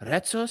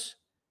 Retsos,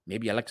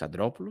 maybe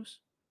Alexandropoulos.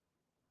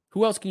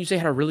 Who else can you say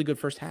had a really good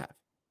first half?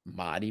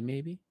 Madi,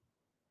 maybe?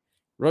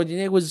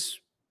 Rodinei was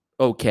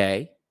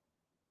okay,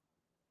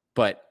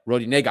 but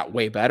Rodinei got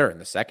way better in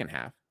the second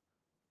half.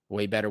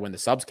 Way better when the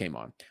subs came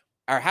on.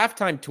 Our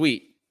halftime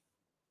tweet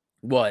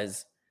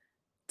was,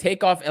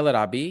 take off El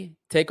Arabi,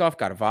 take off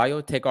Carvalho,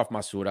 take off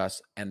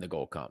Masuras, and the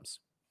goal comes.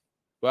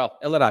 Well,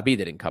 El Arabi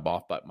didn't come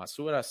off, but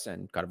Masuras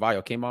and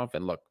Carvalho came off,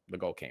 and look, the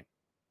goal came.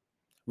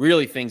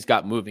 Really, things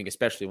got moving,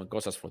 especially when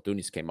Cosas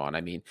Fortunis came on.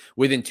 I mean,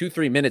 within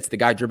 2-3 minutes, the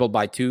guy dribbled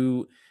by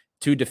two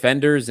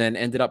defenders and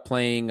ended up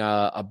playing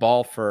a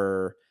ball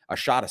for a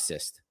shot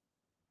assist.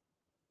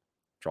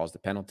 Draws the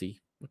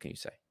penalty. What can you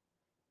say?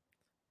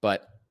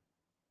 But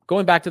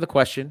going back to the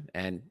question,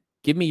 and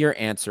give me your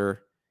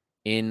answer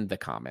in the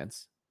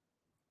comments.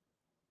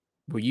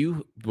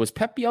 Was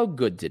Pep Biel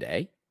good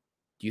today?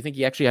 Do you think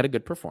he actually had a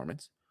good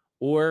performance?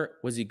 Or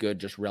was he good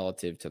just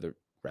relative to the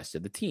rest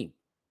of the team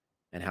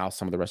and how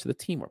some of the rest of the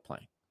team were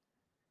playing?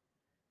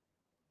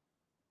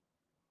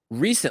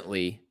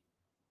 Recently,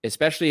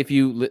 especially for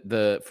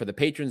the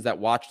patrons that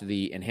watched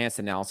the enhanced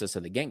analysis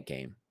of the Genk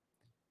game,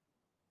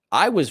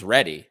 I was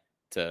ready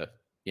to,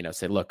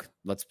 say, look,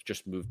 let's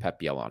just move Pep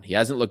Biel on. He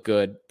hasn't looked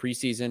good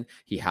preseason.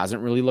 He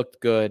hasn't really looked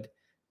good.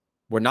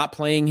 We're not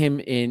playing him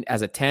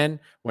as a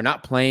 10. We're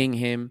not playing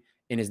him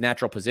in his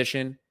natural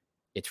position.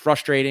 It's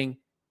frustrating.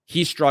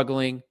 He's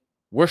struggling.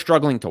 We're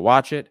struggling to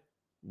watch it.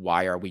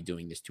 Why are we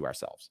doing this to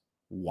ourselves?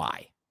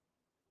 Why?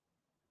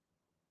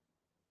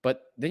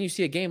 But then you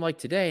see a game like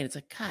today, and it's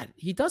like, God,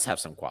 he does have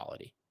some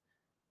quality.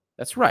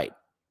 That's right.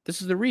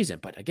 This is the reason.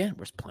 But again,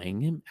 we're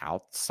playing him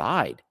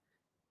outside.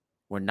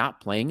 We're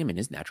not playing him in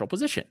his natural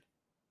position.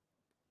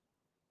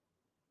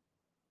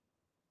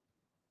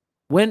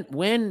 What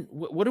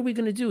are we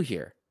going to do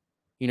here?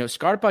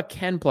 Scarpa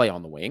can play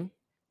on the wing.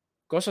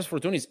 Costas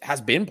Fortunis has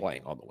been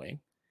playing on the wing.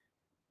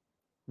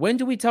 When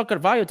do we tell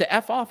Carvalho to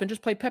F off and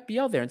just play Pep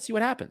Biel there and see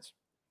what happens?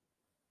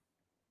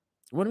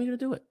 When are we going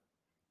to do it?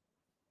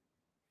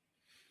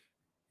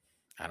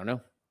 I don't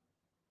know.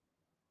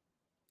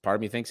 Part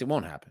of me thinks it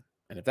won't happen.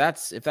 And if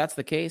that's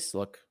the case,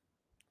 look,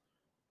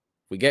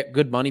 we get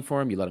good money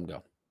for him, you let him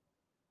go.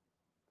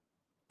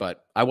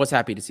 But I was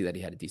happy to see that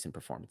he had a decent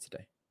performance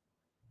today.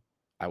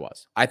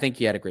 I think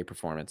he had a great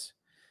performance.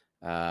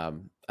 I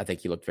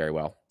think he looked very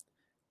well.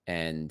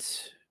 And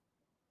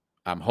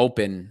I'm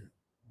hoping,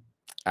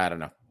 I don't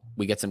know,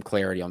 we get some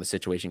clarity on the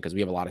situation because we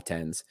have a lot of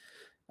 10s.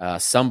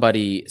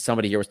 Somebody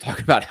here was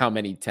talking about how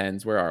many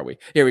 10s. Where are we?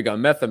 Here we go.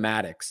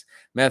 Mathematics.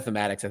 I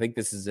think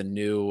this is a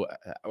new,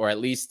 or at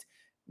least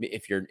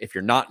if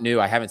you're not new,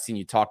 I haven't seen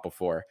you talk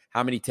before.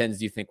 How many 10s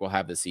do you think we'll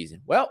have this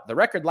season? Well, the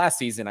record last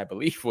season, I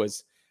believe,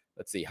 was,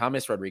 let's see,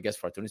 James Rodriguez,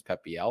 Fortunis,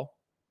 Pep Biel.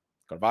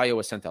 Carvalho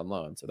was sent on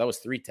loan. So that was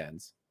 3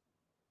 10s.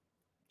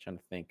 I'm trying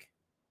to think.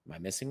 Am I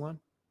missing one?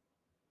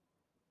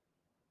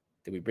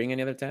 Did we bring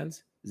any other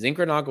 10s?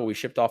 Zinkernagel we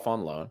shipped off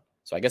on loan.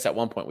 So I guess at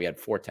one point we had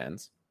 4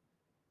 10s.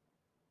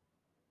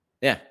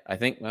 Yeah, I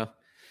think, well,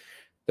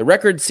 the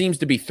record seems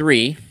to be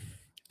 3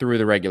 through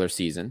the regular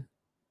season.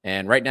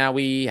 And right now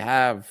we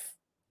have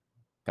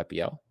Pep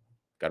Biel,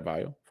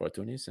 Carvalho,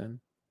 Fortunis, and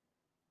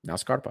now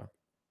Scarpa.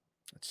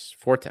 That's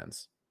 4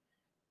 10s.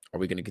 Are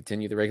we going to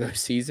continue the regular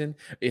season?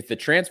 If the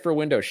transfer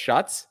window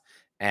shuts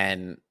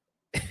and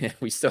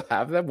we still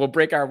have them, we'll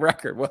break our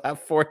record. We'll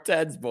have 4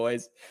 10s,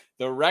 boys.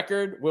 The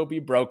record will be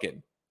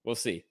broken. We'll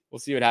see. We'll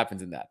see what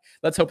happens in that.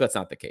 Let's hope that's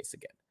not the case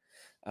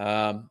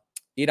again.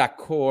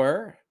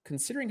 Irakor,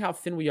 considering how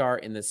thin we are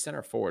in the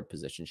center forward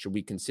position, should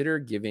we consider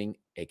giving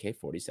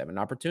AK-47 an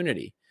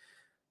opportunity?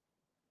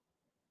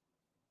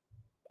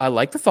 I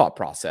like the thought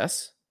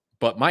process,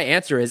 but my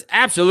answer is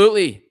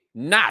absolutely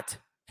not.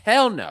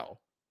 Hell no.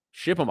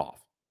 Ship him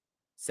off.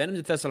 Send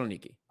him to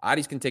Thessaloniki.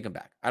 Aris can take him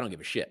back. I don't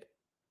give a shit.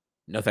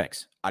 No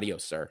thanks.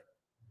 Adios, sir.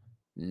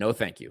 No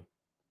thank you.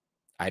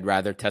 I'd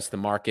rather test the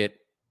market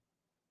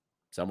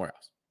somewhere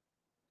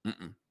else.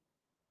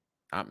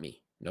 Not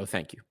me. No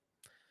thank you.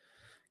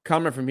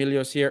 Comment from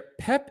Helios here.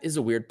 Pep is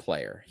a weird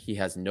player. He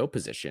has no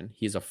position.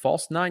 He's a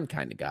false 9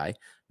 kind of guy,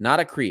 not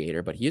a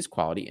creator, but he is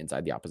quality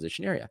inside the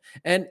opposition area.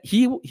 And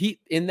he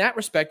in that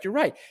respect, you're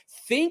right.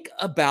 Think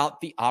about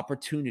the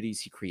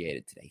opportunities he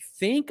created today.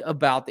 Think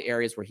about the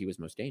areas where he was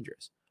most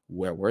dangerous.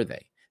 Where were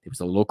they? It was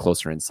a little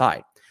closer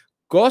inside.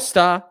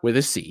 Costa, with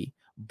a C,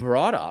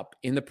 brought up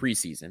in the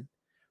preseason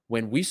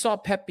when we saw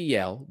Pep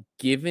Biel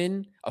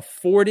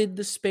afforded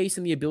the space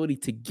and the ability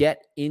to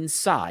get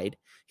inside,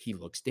 he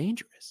looks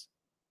dangerous.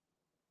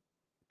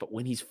 But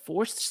when he's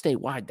forced to stay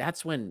wide,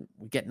 that's when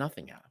we get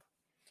nothing out of him.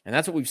 And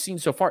that's what we've seen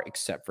so far,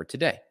 except for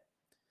today.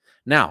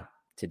 Now,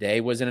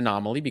 today was an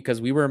anomaly because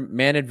we were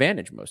man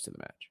advantage most of the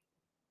match.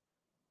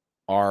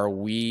 Are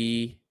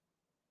we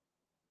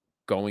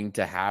going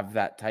to have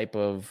that type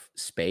of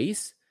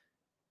space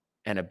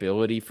and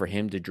ability for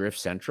him to drift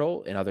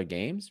central in other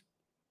games?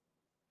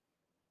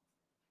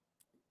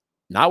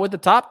 Not with the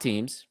top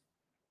teams.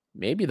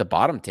 Maybe the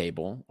bottom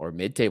table or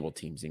mid-table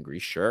teams in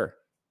Greece, sure.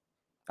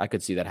 I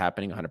could see that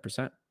happening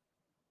 100%.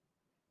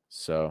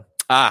 So,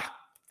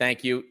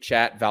 thank you,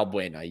 chat,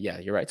 Valbuena. Yeah,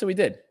 you're right. So we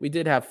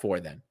did have 4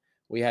 then.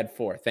 We had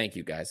 4. Thank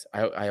you, guys.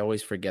 I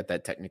always forget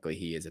that technically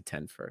he is a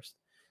 10 first.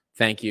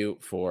 Thank you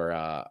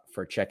for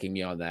checking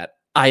me on that.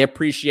 I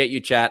appreciate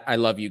you, chat. I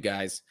love you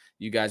guys.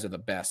 You guys are the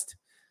best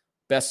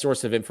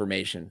source of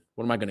information.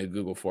 What am I going to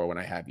Google for when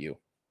I have you?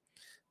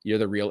 You're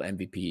the real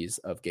MVPs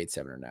of Gate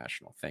 7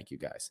 International. Thank you,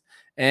 guys.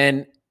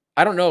 And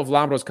I don't know if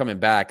Lambro's coming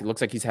back. It looks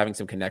like he's having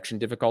some connection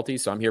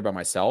difficulties, so I'm here by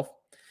myself.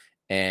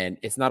 And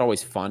it's not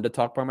always fun to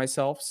talk by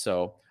myself.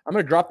 So I'm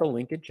going to drop the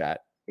link in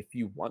chat. If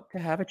you want to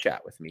have a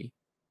chat with me,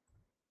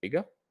 there you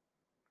go.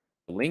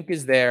 The link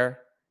is there.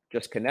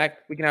 Just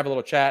connect. We can have a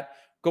little chat.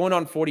 Going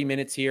on 40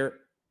 minutes here.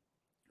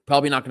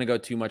 Probably not going to go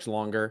too much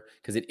longer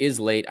because it is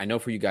late. I know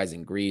for you guys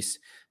in Greece,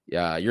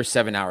 you're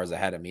 7 hours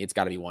ahead of me. It's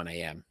got to be 1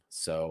 a.m.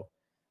 So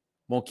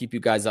won't keep you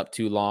guys up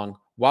too long.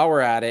 While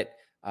we're at it,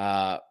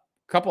 a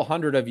couple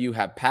hundred of you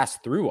have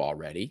passed through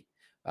already.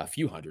 A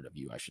few hundred of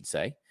you, I should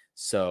say.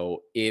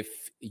 So if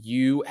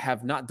you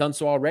have not done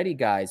so already,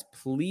 guys,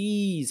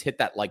 please hit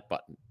that like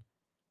button.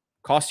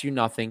 Costs you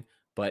nothing,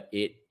 but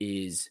it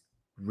is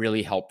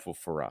really helpful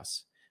for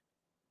us.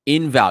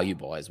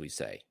 Invaluable, as we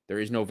say. There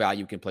is no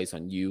value we can place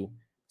on you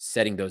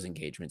setting those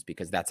engagements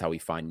because that's how we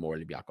find more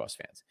Olympiacos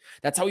fans.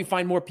 That's how we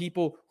find more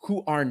people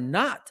who are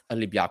not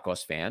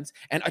Olympiacos fans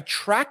and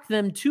attract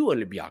them to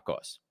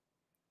Olympiacos.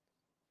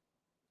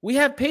 We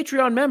have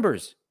Patreon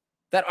members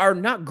that are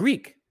not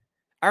Greek.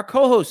 Our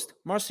co-host,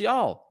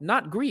 Marcial,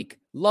 not Greek,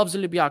 loves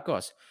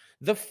Olympiacos.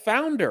 The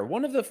founder,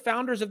 one of the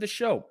founders of the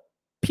show,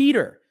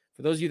 Peter,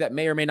 for those of you that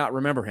may or may not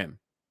remember him,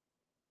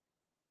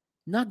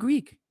 not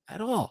Greek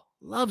at all,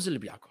 loves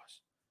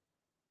Olympiacos.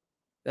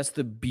 That's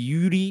the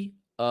beauty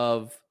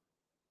of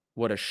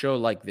what a show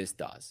like this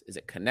does, is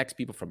it connects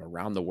people from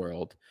around the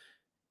world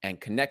and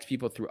connects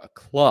people through a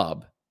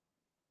club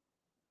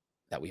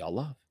that we all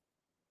love.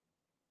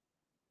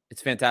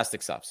 It's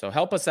fantastic stuff. So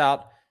help us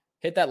out.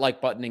 Hit that like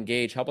button,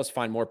 engage, help us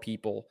find more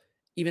people.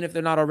 Even if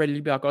they're not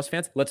already Olympiacos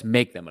fans, let's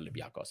make them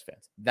Olympiacos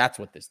fans. That's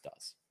what this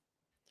does.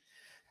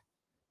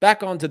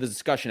 Back onto the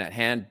discussion at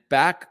hand.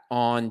 Back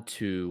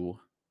onto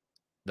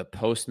the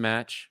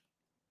post-match.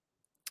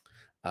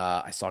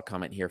 I saw a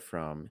comment here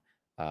from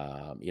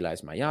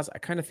Elias Mayaz. I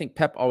kind of think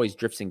Pep always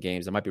drifts in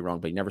games. I might be wrong,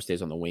 but he never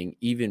stays on the wing.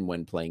 Even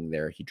when playing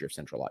there, he drifts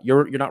central a lot.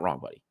 You're not wrong,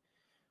 buddy.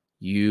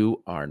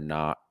 You are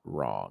not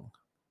wrong.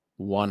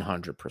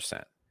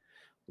 100%.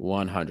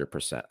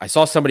 100%. I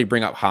saw somebody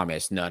bring up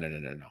James. No.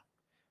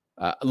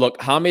 Look,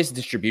 James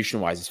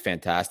distribution-wise is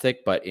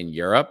fantastic, but in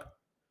Europe,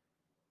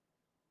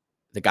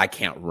 the guy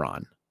can't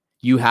run.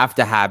 You have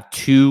to have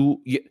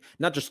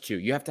not just two.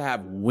 You have to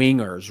have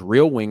wingers,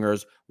 real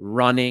wingers,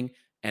 running,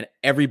 and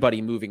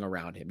everybody moving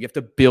around him. You have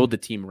to build the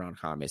team around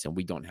James, and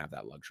we don't have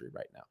that luxury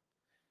right now.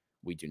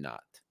 We do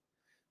not.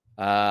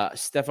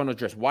 Stefano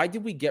Dress, why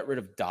did we get rid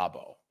of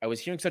Dabo? I was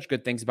hearing such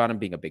good things about him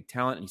being a big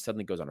talent, and he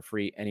suddenly goes on a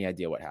free. Any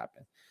idea what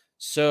happened?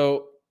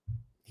 So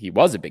he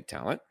was a big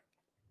talent,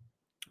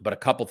 but a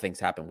couple things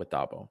happened with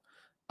Dabo.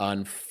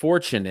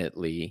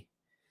 Unfortunately,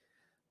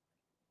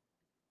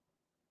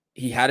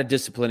 he had a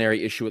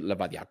disciplinary issue with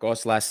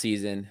Olympiacos last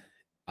season,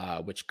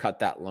 which cut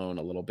that loan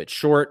a little bit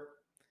short.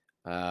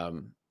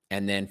 And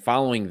then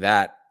following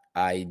that,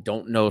 I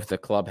don't know if the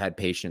club had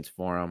patience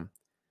for him,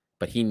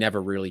 but he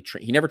never really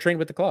he never trained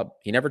with the club.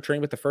 He never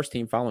trained with the first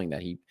team following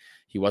that. He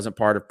wasn't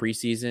part of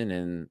preseason,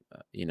 and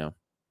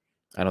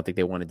I don't think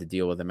they wanted to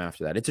deal with him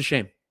after that. It's a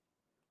shame.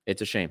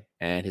 It's a shame.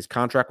 And his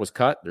contract was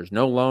cut. There's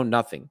no loan,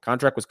 nothing.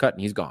 Contract was cut,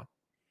 and he's gone.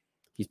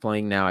 He's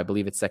playing now, I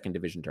believe it's second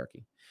division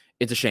Turkey.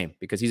 It's a shame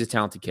because he's a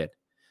talented kid.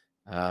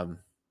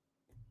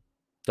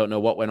 Don't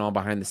know what went on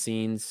behind the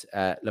scenes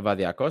at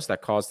Olympiacos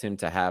that caused him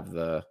to have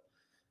the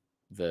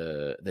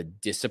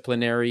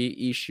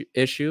disciplinary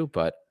issue,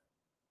 but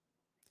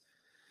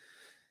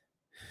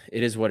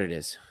it is what it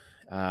is.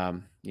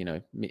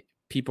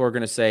 People are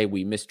going to say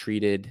we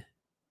mistreated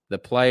the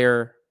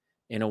player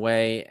in a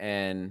way,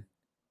 and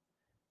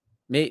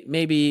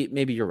maybe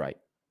you're right.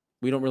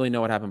 We don't really know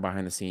what happened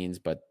behind the scenes,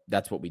 but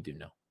that's what we do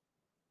know.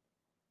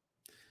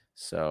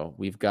 So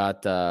we've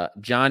got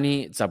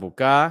Johnny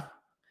Zabuka,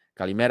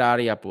 Kalimera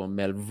Aria po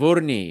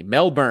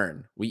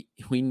Melbourne. We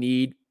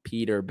need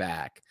Peter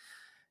back.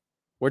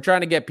 We're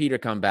trying to get Peter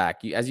come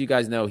back. As you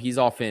guys know, he's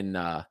off in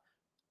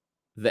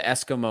the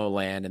Eskimo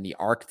land and the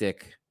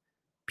Arctic.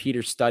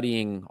 Peter's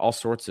studying all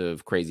sorts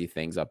of crazy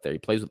things up there. He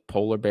plays with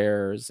polar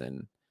bears,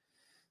 and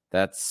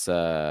that's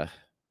just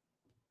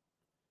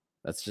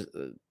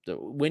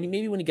when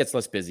he gets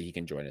less busy, he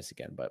can join us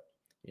again. But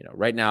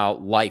right now,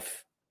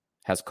 life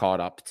has caught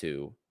up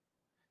to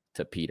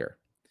Peter.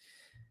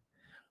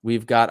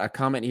 We've got a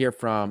comment here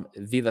from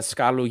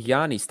Vilaskalu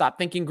Yanni. Stop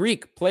thinking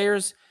Greek.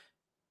 Players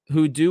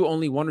who do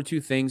only one or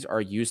two things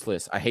are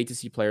useless. I hate to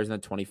see players in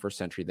the 21st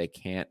century. They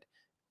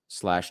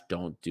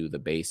can't/don't do the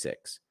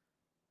basics.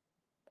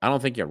 I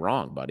don't think you're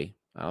wrong, buddy.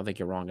 I don't think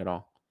you're wrong at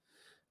all.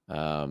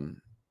 I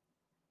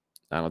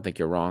don't think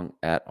you're wrong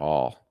at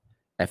all.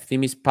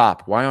 Efthimis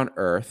Pop, why on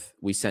earth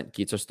we sent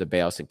Kitos to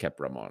Beos and kept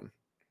Ramon?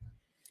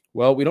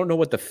 Well, we don't know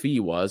what the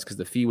fee was because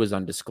the fee was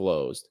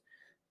undisclosed,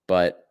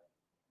 but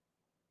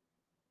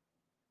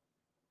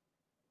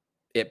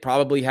it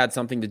probably had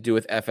something to do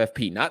with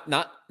FFP.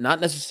 Not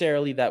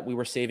necessarily that we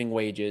were saving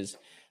wages,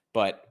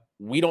 but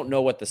we don't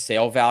know what the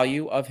sale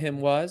value of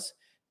him was.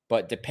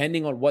 But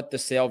depending on what the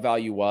sale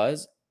value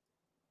was,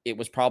 it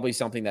was probably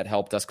something that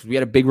helped us because we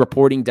had a big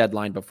reporting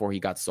deadline before he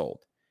got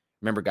sold.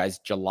 Remember, guys,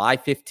 July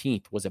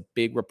 15th was a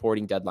big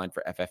reporting deadline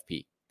for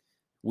FFP.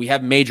 We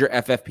have major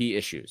FFP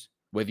issues,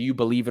 whether you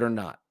believe it or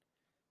not.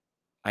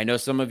 I know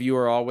some of you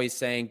are always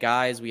saying,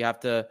 guys, we have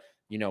to,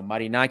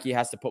 Marinaki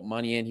has to put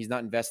money in. He's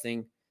not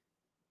investing.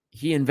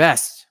 He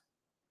invests.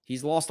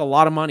 He's lost a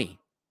lot of money.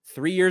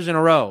 3 years in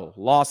a row,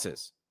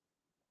 losses.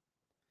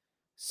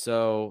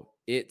 So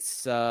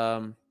it's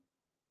just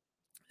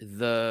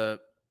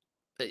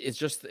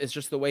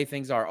the way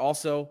things are.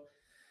 Also,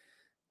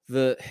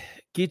 the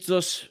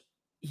Kitsos,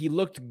 he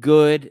looked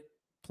good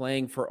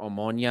playing for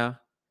Omonia.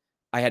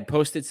 I had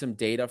posted some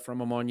data from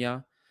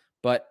Omonia,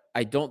 but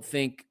I don't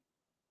think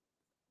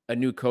a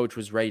new coach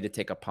was ready to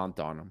take a punt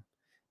on him.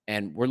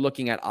 And we're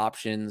looking at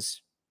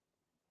options.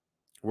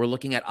 We're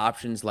looking at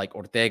options like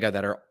Ortega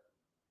that are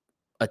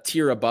a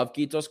tier above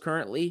Kitos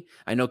currently.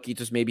 I know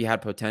Kitos maybe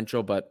had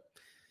potential, but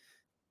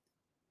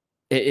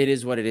it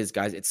is what it is,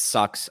 guys. It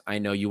sucks. I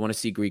know you want to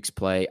see Greeks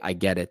play. I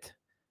get it.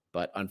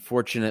 But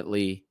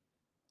unfortunately,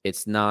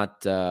 it's not,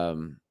 there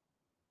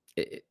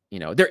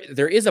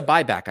is a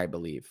buyback, I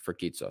believe, for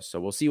Kitsos. So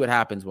we'll see what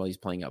happens while he's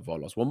playing at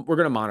Volos. Well, we're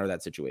going to monitor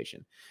that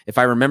situation. If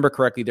I remember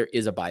correctly, there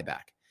is a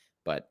buyback,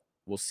 but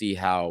we'll see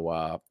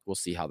how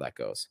that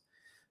goes.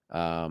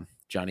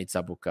 Johnny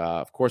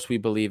Tsabuka, of course we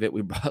believe it.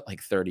 We brought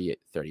like 30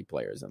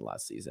 players in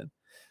last season.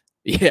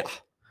 Yeah,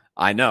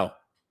 I know.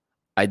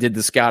 I did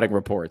the scouting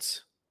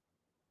reports.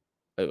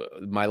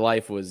 My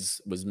life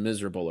was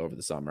miserable over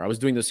the summer. I was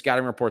doing the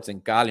scouting reports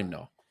in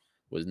Galimno. It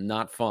was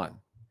not fun,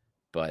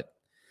 but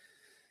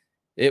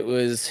it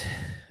was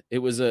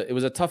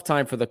a tough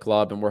time for the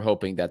club, and we're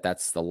hoping that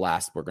that's the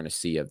last we're going to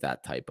see of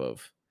that type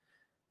of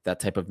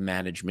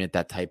management,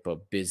 that type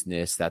of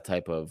business, that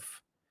type of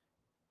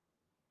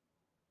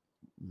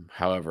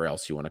however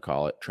else you want to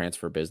call it,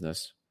 transfer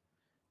business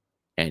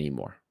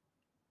anymore.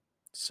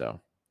 So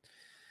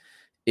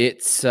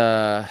it's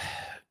just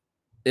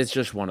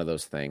one of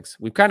those things.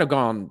 We've kind of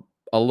gone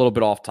a little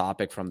bit off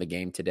topic from the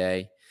game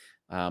today,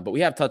 but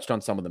we have touched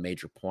on some of the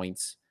major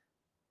points.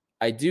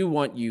 I do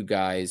want you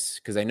guys,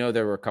 because I know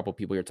there were a couple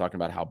people here talking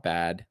about how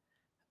bad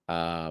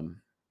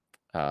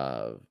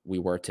we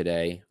were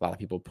today. A lot of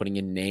people putting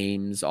in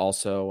names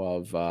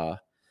also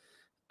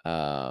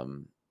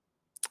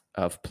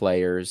of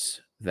players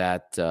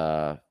that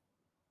are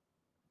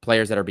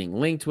being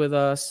linked with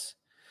us.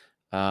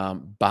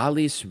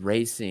 Balis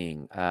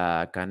Racing.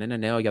 Κανένα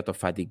νέο για το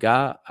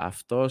Fadiga.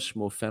 Αυτός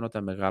μου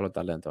φαίνεται μεγάλο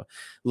talento.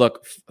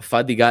 Look,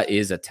 Fadiga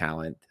is a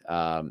talent.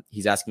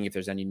 He's asking if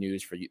there's any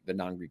news for the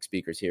non-Greek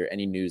speakers here.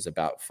 Any news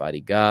about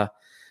Fadiga?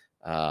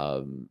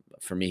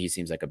 For me, he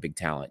seems like a big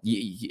talent.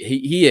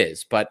 He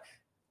is, but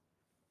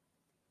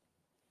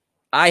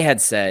I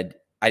had said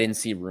I didn't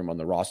see room on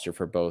the roster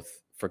for both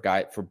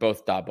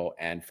Dabo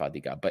and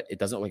Fadiga, but it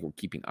doesn't look like we're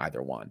keeping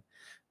either one.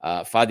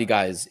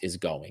 Fadiga is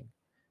going.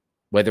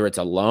 Whether it's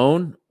a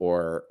loan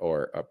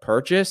or a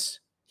purchase,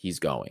 he's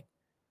going.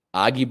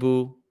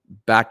 Agibu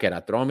back at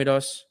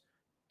Atromiros,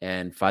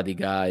 and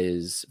Fadiga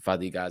is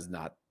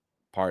not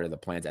part of the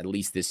plans. At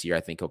least this year, I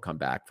think he'll come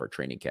back for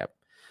training camp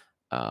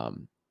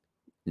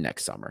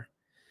next summer.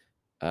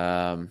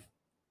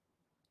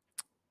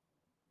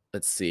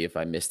 Let's see if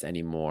I missed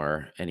any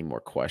more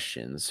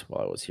questions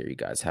while I was here. You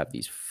guys have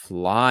these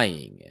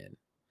flying in,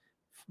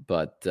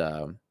 but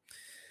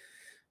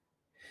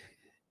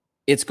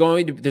there's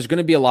going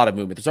to be a lot of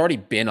movement. There's already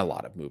been a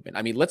lot of movement.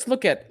 I mean, let's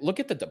look at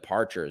the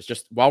departures.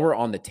 Just while we're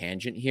on the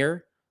tangent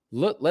here,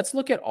 let's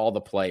look at all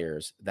the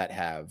players that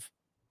have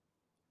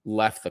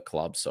left the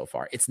club so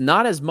far. It's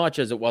not as much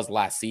as it was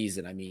last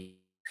season. I mean,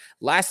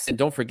 and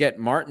don't forget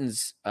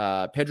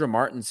Pedro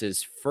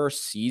Martins'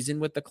 first season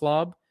with the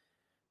club.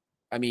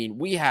 I mean,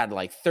 we had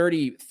like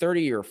 30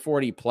 or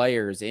 40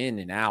 players in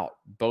and out,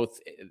 both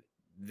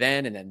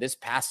then and then this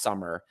past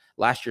summer.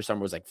 Last year's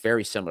summer was like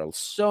very similar.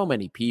 So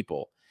many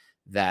people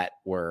that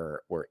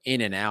were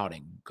in and out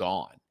and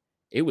gone.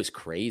 It was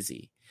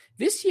crazy.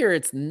 This year,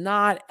 it's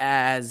not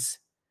as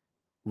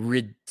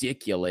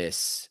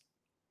ridiculous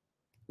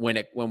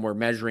when we're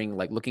measuring,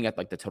 like looking at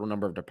like the total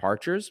number of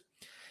departures.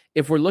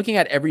 If we're looking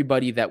at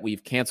everybody that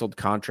we've canceled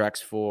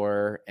contracts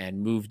for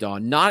and moved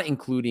on, not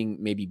including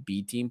maybe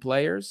B team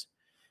players,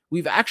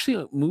 we've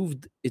actually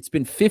moved. It's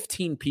been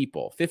 15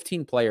 people.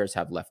 15 players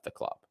have left the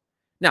club.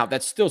 Now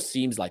that still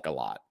seems like a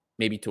lot,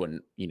 maybe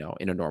in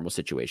a normal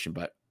situation,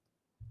 but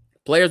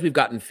players we've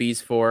gotten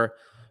fees for: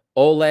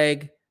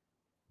 Oleg,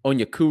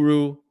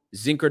 Onyekuru,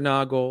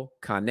 Zinkernagel,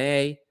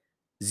 Kane,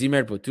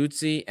 Zimer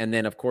Bututsi, and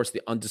then, of course,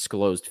 the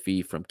undisclosed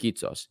fee from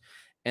Kitsos.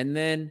 And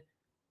then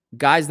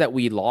guys that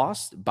we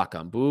lost: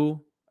 Bakambu,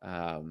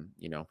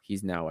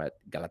 he's now at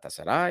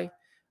Galatasaray.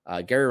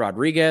 Gary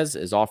Rodriguez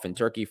is off in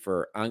Turkey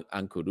for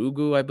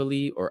Ankurugu, I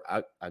believe, or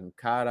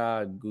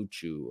Ankara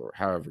Gucu, or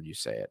however you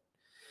say it.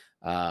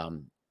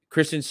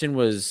 Christensen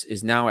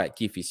is now at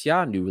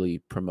Kifisia, newly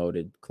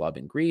promoted club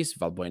in Greece.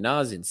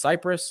 Valbuenas in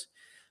Cyprus.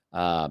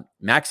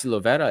 Maxi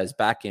Lovera is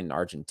back in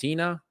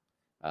Argentina.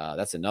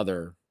 That's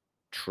another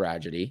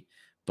tragedy,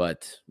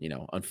 but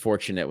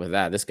unfortunate with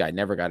that. This guy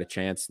never got a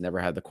chance, never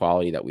had the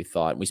quality that we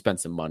thought. We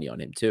spent some money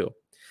on him too.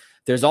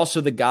 There's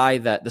also the guy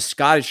the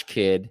Scottish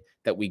kid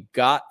that we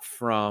got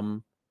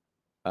from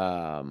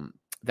Portugal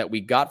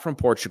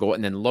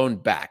and then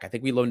loaned back. I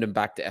think we loaned him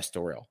back to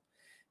Estoril.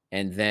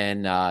 And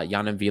then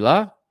Yanan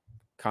Villa,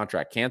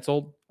 contract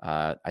canceled.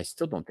 I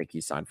still don't think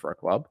he's signed for a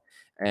club.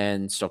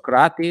 And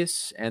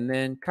Socrates, and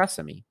then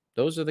Kasami.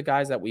 Those are the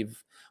guys that we've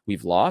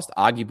lost.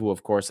 Agibu,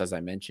 of course, as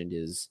I mentioned,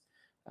 is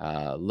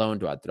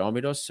loaned to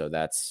Atromitos, so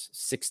that's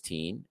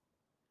 16.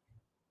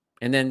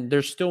 And then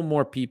there's still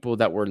more people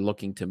that we're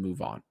looking to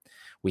move on.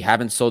 We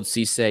haven't sold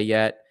Cisse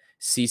yet.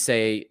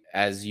 Cisse,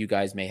 as you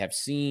guys may have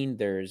seen,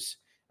 there's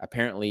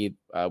apparently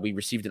we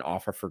received an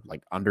offer for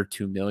like under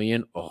 2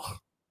 million. Oh,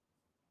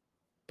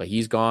 but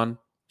he's gone.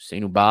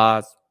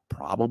 Senubaz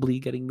probably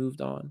getting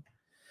moved on.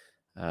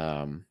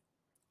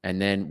 And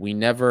then we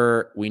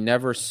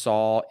never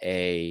saw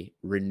a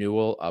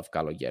renewal of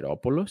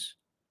Kalogeropoulos.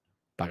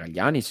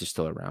 Pagaglianis is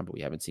still around, but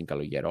we haven't seen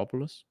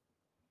Kalogeropoulos.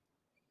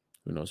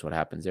 Who knows what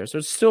happens there? So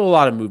there's still a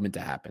lot of movement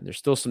to happen. There's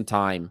still some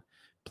time,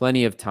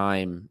 plenty of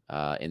time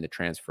in the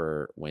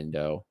transfer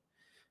window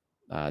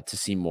to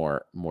see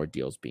more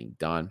deals being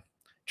done.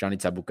 Johnny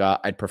Tabuka,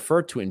 I'd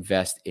prefer to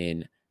invest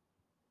in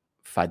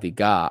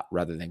Fadiga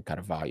rather than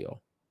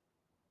Carvalho.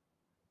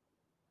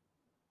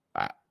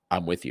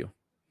 I'm with you.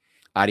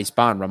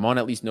 Arispan, Ramon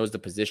at least knows the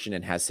position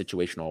and has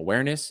situational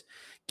awareness.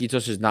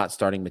 Gitos is not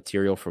starting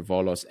material for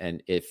Volos,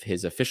 and if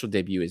his official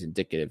debut is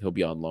indicative, he'll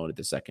be on loan at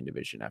the second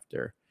division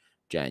after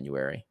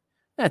January.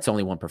 That's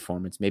only one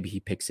performance. Maybe he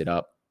picks it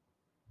up.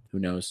 Who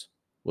knows?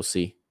 We'll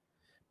see.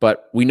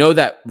 But we know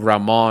that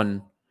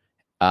Ramon,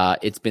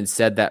 it's been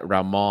said that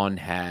Ramon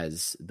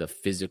has the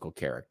physical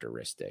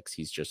characteristics.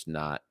 He's just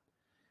not,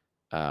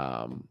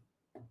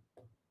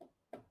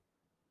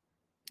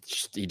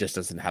 he just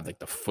doesn't have like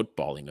the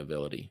footballing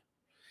ability.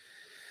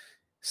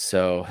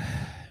 So,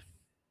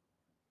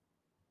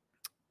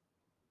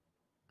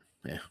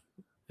 yeah,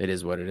 it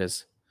is what it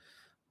is.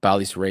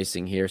 Bali's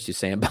racing here.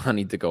 Sisayamba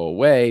need to go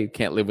away.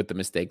 Can't live with the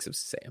mistakes of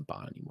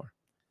Sisayamba anymore.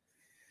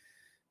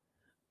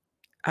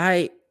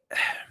 I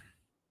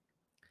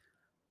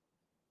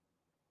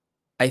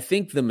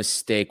think the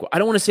mistake, I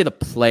don't want to say the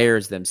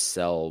players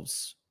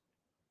themselves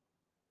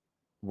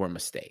were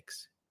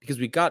mistakes because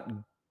we got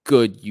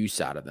good use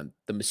out of them.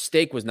 The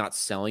mistake was not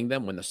selling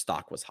them when the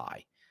stock was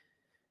high.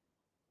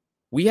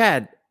 We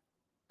had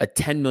a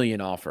 10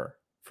 million offer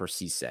for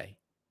Cisse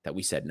that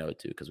we said no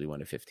to because we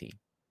wanted 15.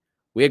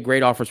 We had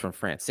great offers from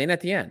France. Saint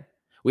Etienne,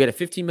 we had a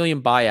 15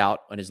 million buyout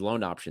on his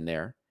loan option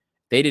there.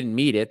 They didn't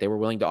meet it. They were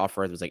willing to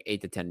offer, it was like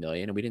 8 to 10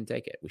 million, and we didn't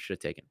take it. We should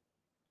have taken.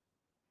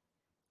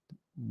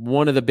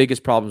 One of the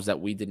biggest problems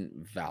that we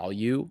didn't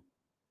value,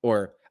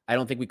 or I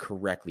don't think we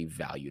correctly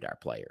valued our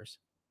players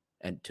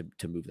and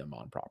to move them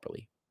on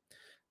properly.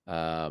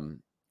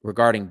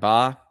 Regarding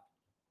Ba,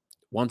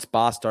 once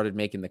Ba started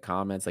making the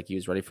comments like he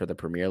was ready for the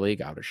Premier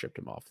League, I would have shipped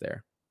him off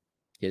there.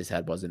 His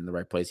head wasn't in the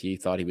right place. He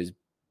thought he was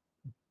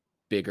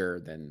bigger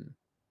than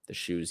the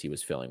shoes he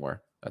was filling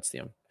were. That's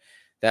the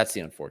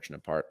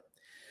unfortunate part.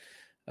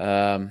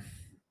 The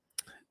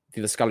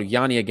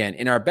Scalugiani again.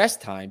 In our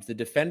best times, the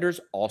defenders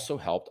also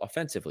helped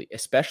offensively,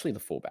 especially the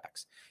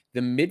fullbacks.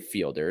 The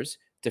midfielders,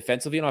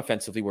 defensively and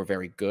offensively, were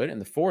very good, and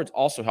the forwards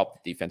also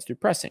helped the defense through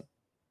pressing,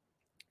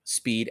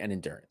 speed, and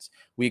endurance.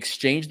 We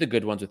exchanged the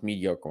good ones with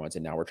mediocre ones,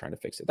 and now we're trying to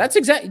fix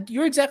it.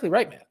 You're exactly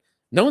right, man.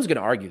 No one's going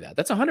to argue that.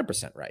 That's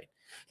 100% right.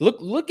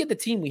 Look at the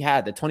team we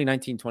had the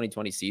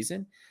 2019-2020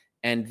 season,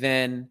 and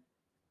then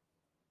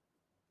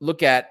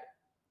look at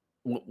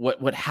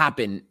what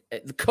happened.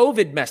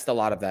 COVID messed a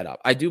lot of that up.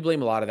 I do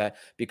blame a lot of that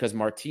because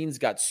Martins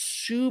got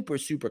super,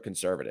 super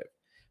conservative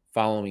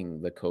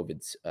following the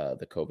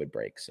COVID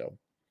break. So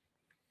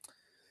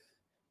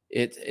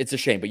it's a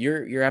shame, but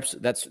you're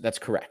absolutely, that's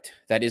correct.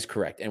 That is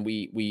correct. And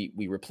we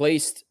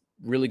replaced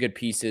really good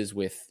pieces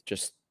with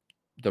just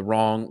the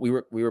wrong.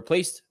 We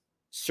replaced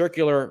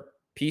circular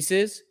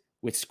pieces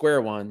with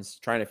square ones,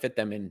 trying to fit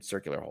them in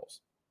circular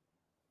holes.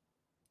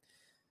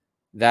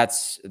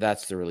 That's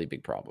the really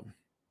big problem.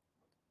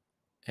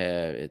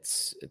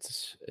 It's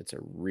a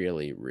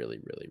really, really,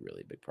 really,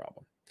 really big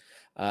problem.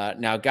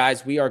 Now,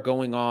 guys, we are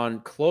going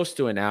on close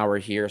to an hour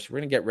here, so we're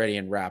going to get ready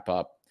and wrap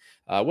up.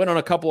 Went on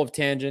a couple of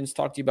tangents,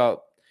 talked to you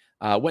about,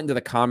 went into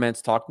the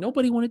comments, talked.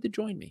 Nobody wanted to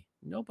join me.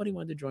 Nobody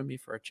wanted to join me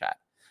for a chat.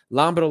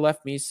 Lambro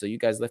left me, so you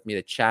guys left me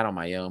to chat on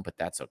my own, but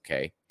that's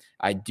okay.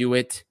 I do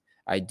it.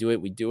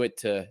 We do it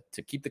to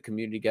keep the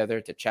community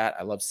together, to chat.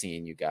 I love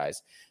seeing you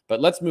guys.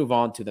 But let's move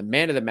on to the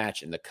man of the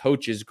match and the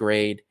coach's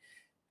grade.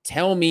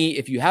 Tell me,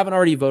 if you haven't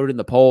already voted in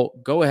the poll,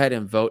 go ahead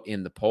and vote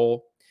in the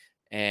poll.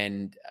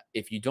 And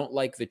if you don't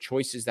like the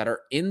choices that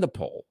are in the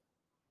poll,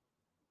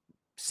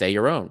 say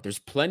your own. There's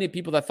plenty of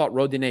people that thought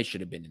Rodinei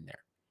should have been in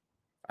there.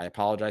 I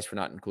apologize for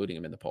not including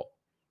him in the poll.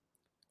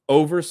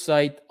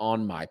 Oversight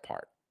on my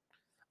part.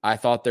 I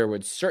thought there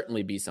would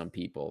certainly be some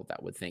people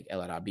that would think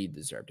El Arabi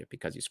deserved it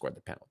because he scored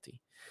the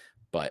penalty.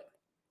 But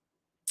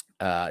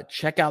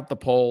check out the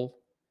poll,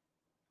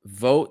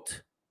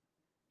 vote.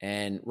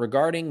 And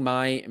regarding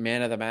my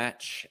man of the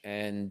match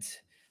and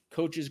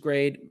coach's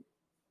grade,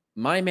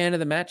 my man of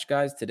the match,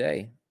 guys,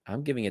 today,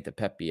 I'm giving it to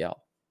Pep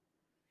Biel.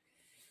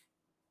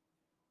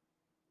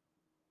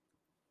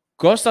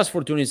 Kostas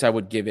Fortounis, I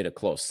would give it a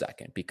close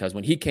second because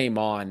when he came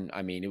on,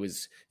 I mean, it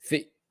was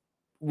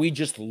we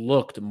just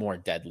looked more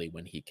deadly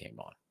when he came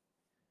on.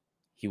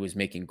 He was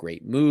making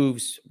great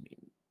moves,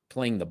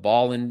 playing the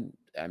ball in.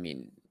 I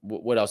mean,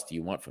 what else do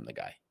you want from the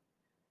guy?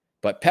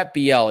 But Pep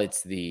Biel,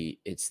 it's the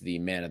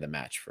man of the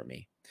match for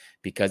me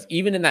because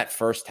even in that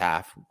first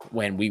half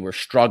when we were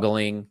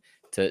struggling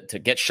to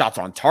get shots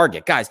on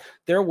target, guys,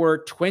 there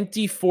were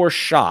 24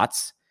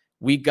 shots.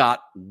 We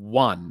got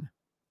 1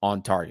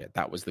 on target.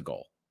 That was the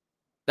goal.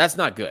 That's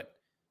not good.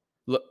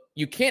 Look,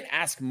 you can't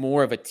ask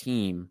more of a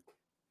team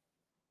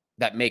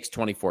that makes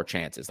 24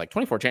 chances. Like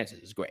 24 chances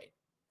is great,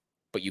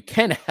 but you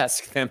can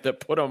ask them to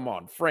put them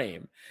on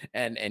frame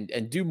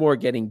and do more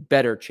getting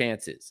better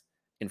chances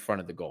in front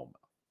of the goal.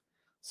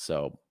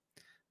 So,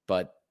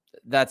 but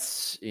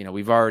that's,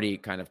 we've already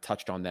kind of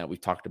touched on that. We've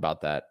talked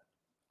about that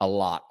a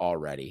lot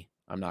already.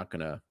 I'm not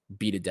going to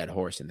beat a dead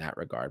horse in that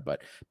regard,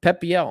 but Pep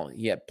Biel,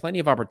 he had plenty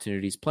of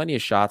opportunities, plenty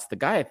of shots. The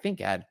guy, I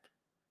think, had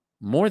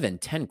more than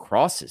 10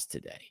 crosses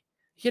today.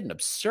 He had an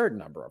absurd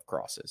number of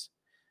crosses.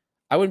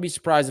 I wouldn't be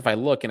surprised if I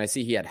look and I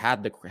see he had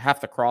half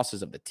the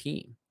crosses of the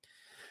team.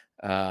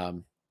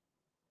 Rodinei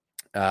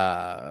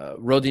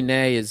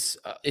is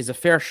a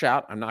fair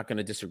shout. I'm not going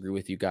to disagree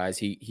with you guys.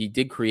 He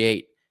did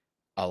create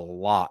a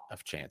lot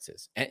of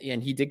chances,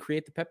 and he did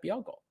create the Pep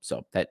Biel goal.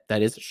 So that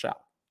is a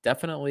shout.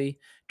 Definitely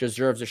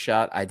deserves a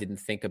shot. I didn't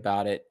think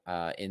about it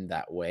in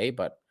that way,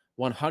 but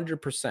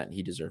 100%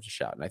 he deserves a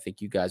shot. And I think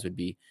you guys would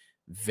be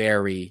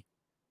very,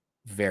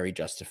 very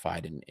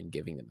justified in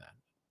giving him that.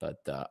 But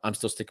I'm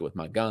still sticking with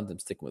my guns. I'm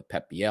sticking with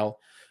Pep Biel.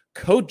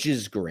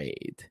 Coach's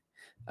grade.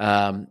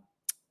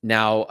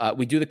 Now,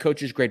 we do the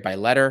coach's grade by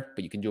letter,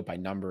 but you can do it by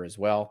number as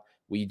well.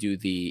 We do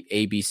the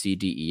A, B, C,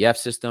 D, E, F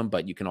system,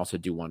 but you can also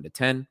do 1 to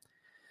 10.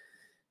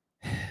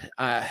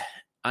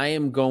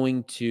 I'm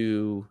going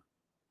to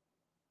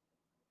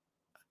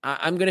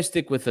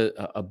stick with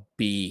a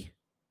B,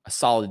 a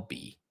solid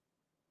B.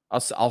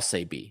 I'll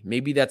say B.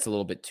 Maybe that's a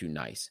little bit too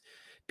nice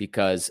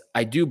because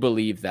I do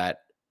believe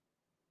that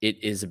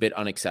it is a bit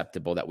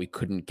unacceptable that we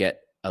couldn't get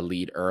a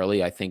lead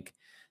early. I think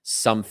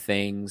some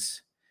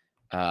things,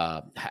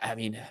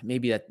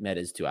 maybe that met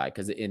is too high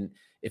because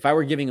if I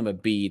were giving him a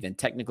B, then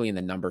technically in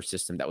the number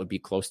system, that would be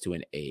close to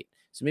an 8.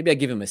 So maybe I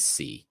give him a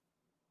C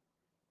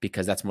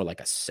because that's more like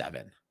a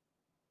 7.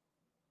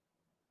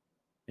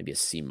 Maybe a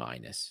C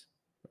minus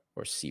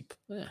or C.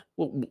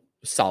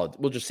 Solid.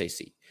 We'll just say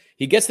C.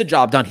 He gets the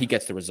job done. He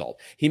gets the result.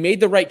 He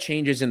made the right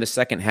changes in the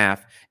second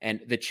half,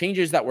 and the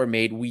changes that were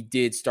made, we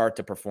did start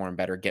to perform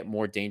better, get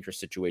more dangerous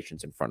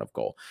situations in front of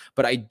goal.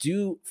 But I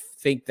do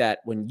think that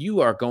when you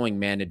are going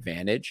man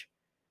advantage,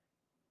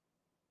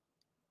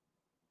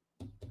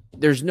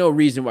 there's no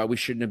reason why we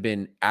shouldn't have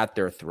been at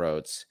their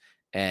throats.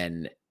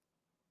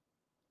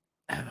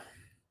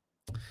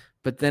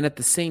 But then at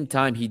the same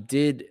time, he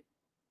did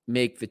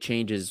make the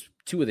changes,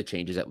 2 of the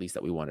changes at least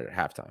that we wanted at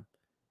halftime.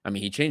 I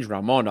mean, he changed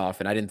Ramon off,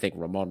 and I didn't think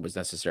Ramon was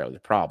necessarily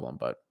the problem,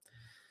 but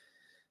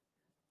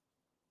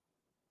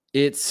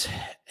it's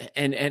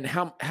and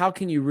how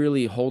can you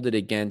really hold it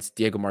against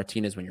Diego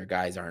Martinez when your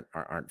guys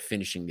aren't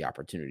finishing the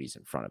opportunities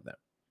in front of them?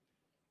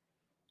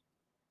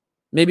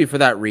 Maybe for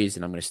that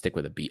reason, I'm going to stick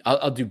with a B.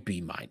 I'll do B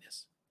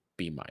minus.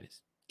 B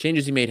minus.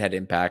 Changes he made had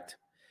impact.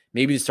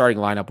 Maybe the starting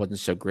lineup wasn't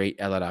so great.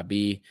 El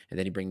Arabi, and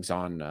then he brings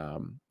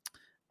on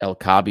El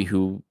Kabi,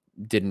 who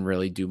didn't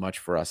really do much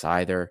for us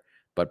either.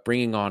 But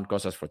bringing on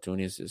Kostas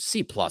Fortounis is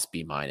C plus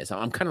B minus.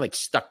 I'm kind of like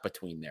stuck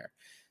between there.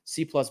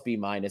 C plus B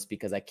minus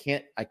because I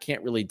can't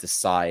really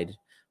decide,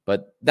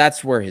 but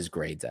that's where his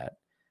grade's at.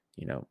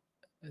 I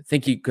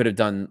think he could have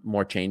done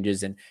more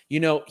changes. And,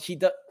 he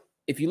does.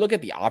 If you look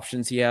at the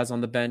options he has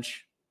on the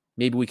bench,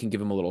 maybe we can give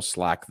him a little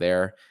slack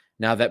there.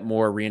 Now that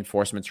more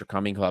reinforcements are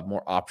coming, he'll have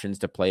more options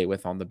to play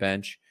with on the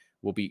bench.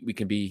 We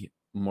can be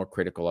more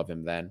critical of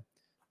him then.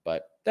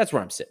 But that's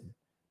where I'm sitting.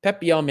 Pep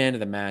Biel, man of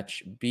the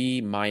match,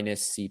 B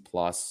minus, C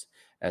plus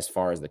as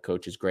far as the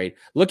coach's grade.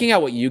 Looking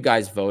at what you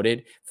guys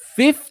voted,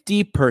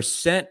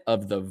 50%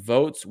 of the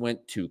votes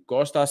went to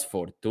Costas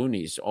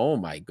Fortunis. Oh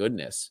my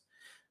goodness.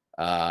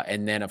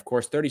 And then, of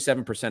course,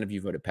 37% of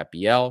you voted Pep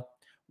Biel,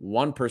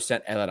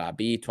 1% El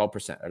Arabi,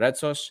 12%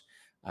 Rezos.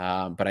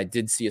 But I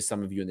did see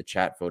some of you in the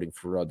chat voting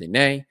for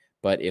Rodinei.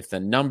 But if the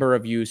number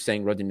of you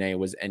saying Rodinei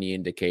was any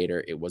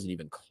indicator, it wasn't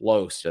even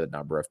close to the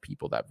number of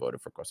people that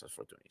voted for Costas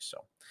Fortunis.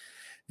 So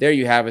there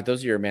you have it.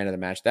 Those are your man of the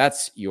match.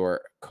 That's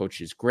your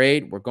coach's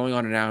grade. We're going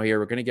on now here.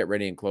 We're going to get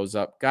ready and close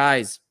up.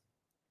 Guys,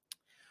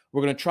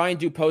 we're going to try and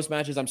do post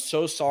matches. I'm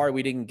so sorry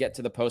we didn't get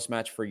to the post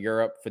match for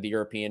Europe, for the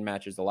European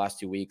matches the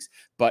last 2 weeks.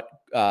 But,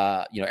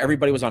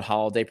 everybody was on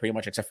holiday pretty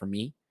much except for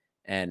me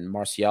and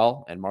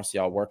Martial. And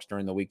Martial works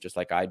during the week just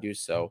like I do.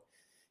 So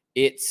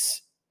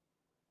it's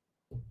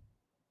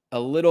a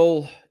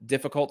little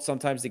difficult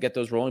sometimes to get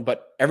those rolling.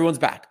 But everyone's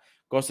back.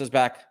 Costa's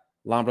back.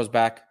 Lambro's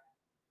back.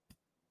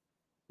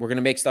 We're going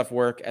to make stuff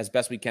work as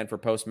best we can for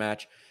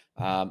post-match.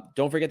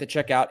 Don't forget to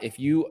check out, if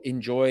you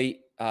enjoy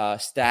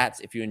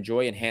stats, if you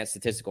enjoy enhanced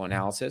statistical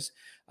analysis,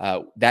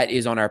 that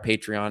is on our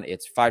Patreon.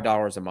 It's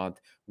 $5 a month.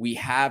 We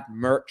have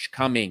merch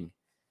coming.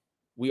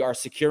 We are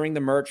securing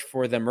the merch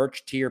for the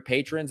merch tier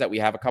patrons that we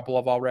have a couple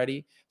of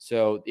already.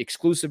 So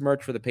exclusive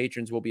merch for the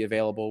patrons will be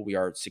available. We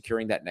are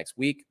securing that next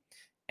week.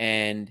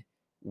 And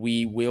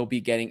we will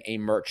be getting a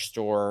merch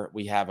store.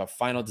 We have a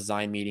final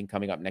design meeting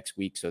coming up next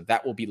week. So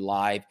that will be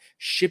live,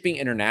 shipping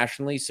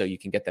internationally. So you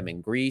can get them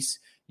in Greece.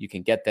 You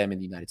can get them in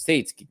the United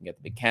States. You can get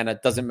them in Canada.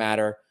 Doesn't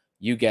matter.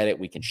 You get it.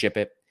 We can ship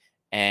it.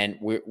 And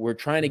we're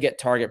trying to get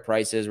target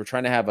prices. We're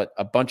trying to have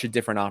a bunch of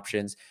different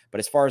options. But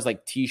as far as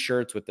like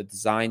t-shirts with the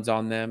designs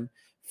on them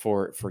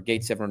for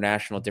Gate 7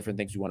 International, different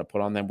things we want to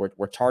put on them,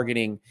 we're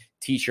targeting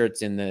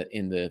t-shirts in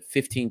the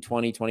 15,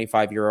 20,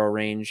 25 euro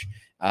range.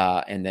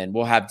 And then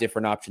we'll have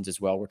different options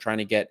as well. We're trying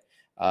to get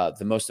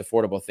the most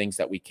affordable things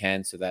that we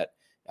can so that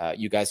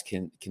you guys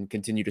can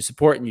continue to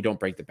support and you don't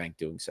break the bank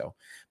doing so.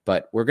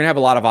 But we're going to have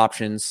a lot of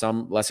options,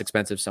 some less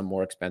expensive, some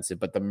more expensive,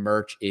 but the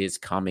merch is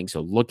coming.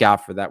 So look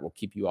out for that. We'll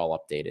keep you all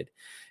updated.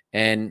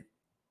 And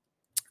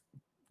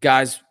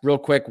guys, real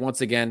quick,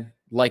 once again,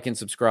 like and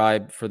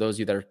subscribe for those of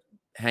you that are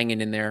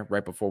hanging in there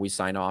right before we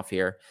sign off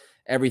here.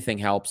 Everything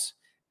helps.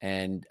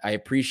 And I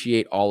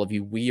appreciate all of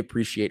you. We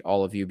appreciate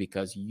all of you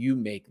because you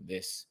make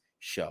this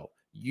show.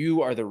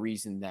 You are the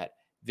reason that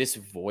this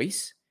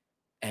voice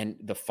and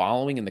the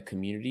following in the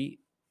community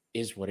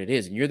is what it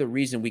is. And you're the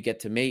reason we get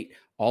to meet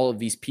all of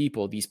these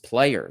people, these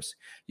players.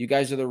 You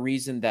guys are the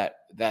reason that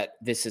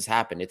this has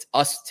happened. It's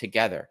us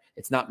together.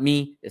 It's not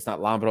me. It's not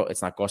Lambro.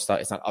 It's not Costa.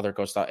 It's not other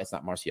Costa. It's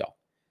not Martial.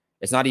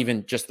 It's not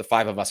even just the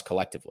five of us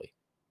collectively.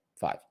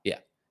 Five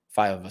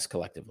of us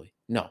collectively.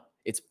 No,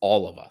 it's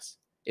all of us.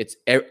 It's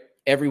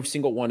every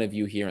single one of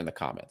you here in the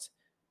comments.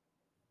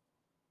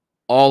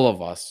 All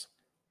of us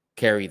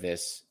carry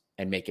this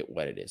and make it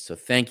what it is. So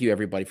thank you,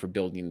 everybody, for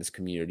building this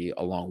community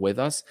along with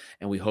us,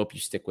 and we hope you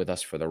stick with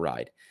us for the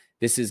ride.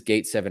 This is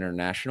Gate 7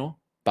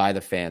 International, by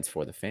the fans,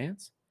 for the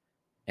fans,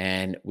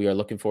 and we are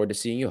looking forward to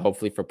seeing you,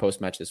 hopefully for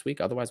post-match this week.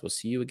 Otherwise, we'll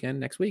see you again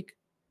next week.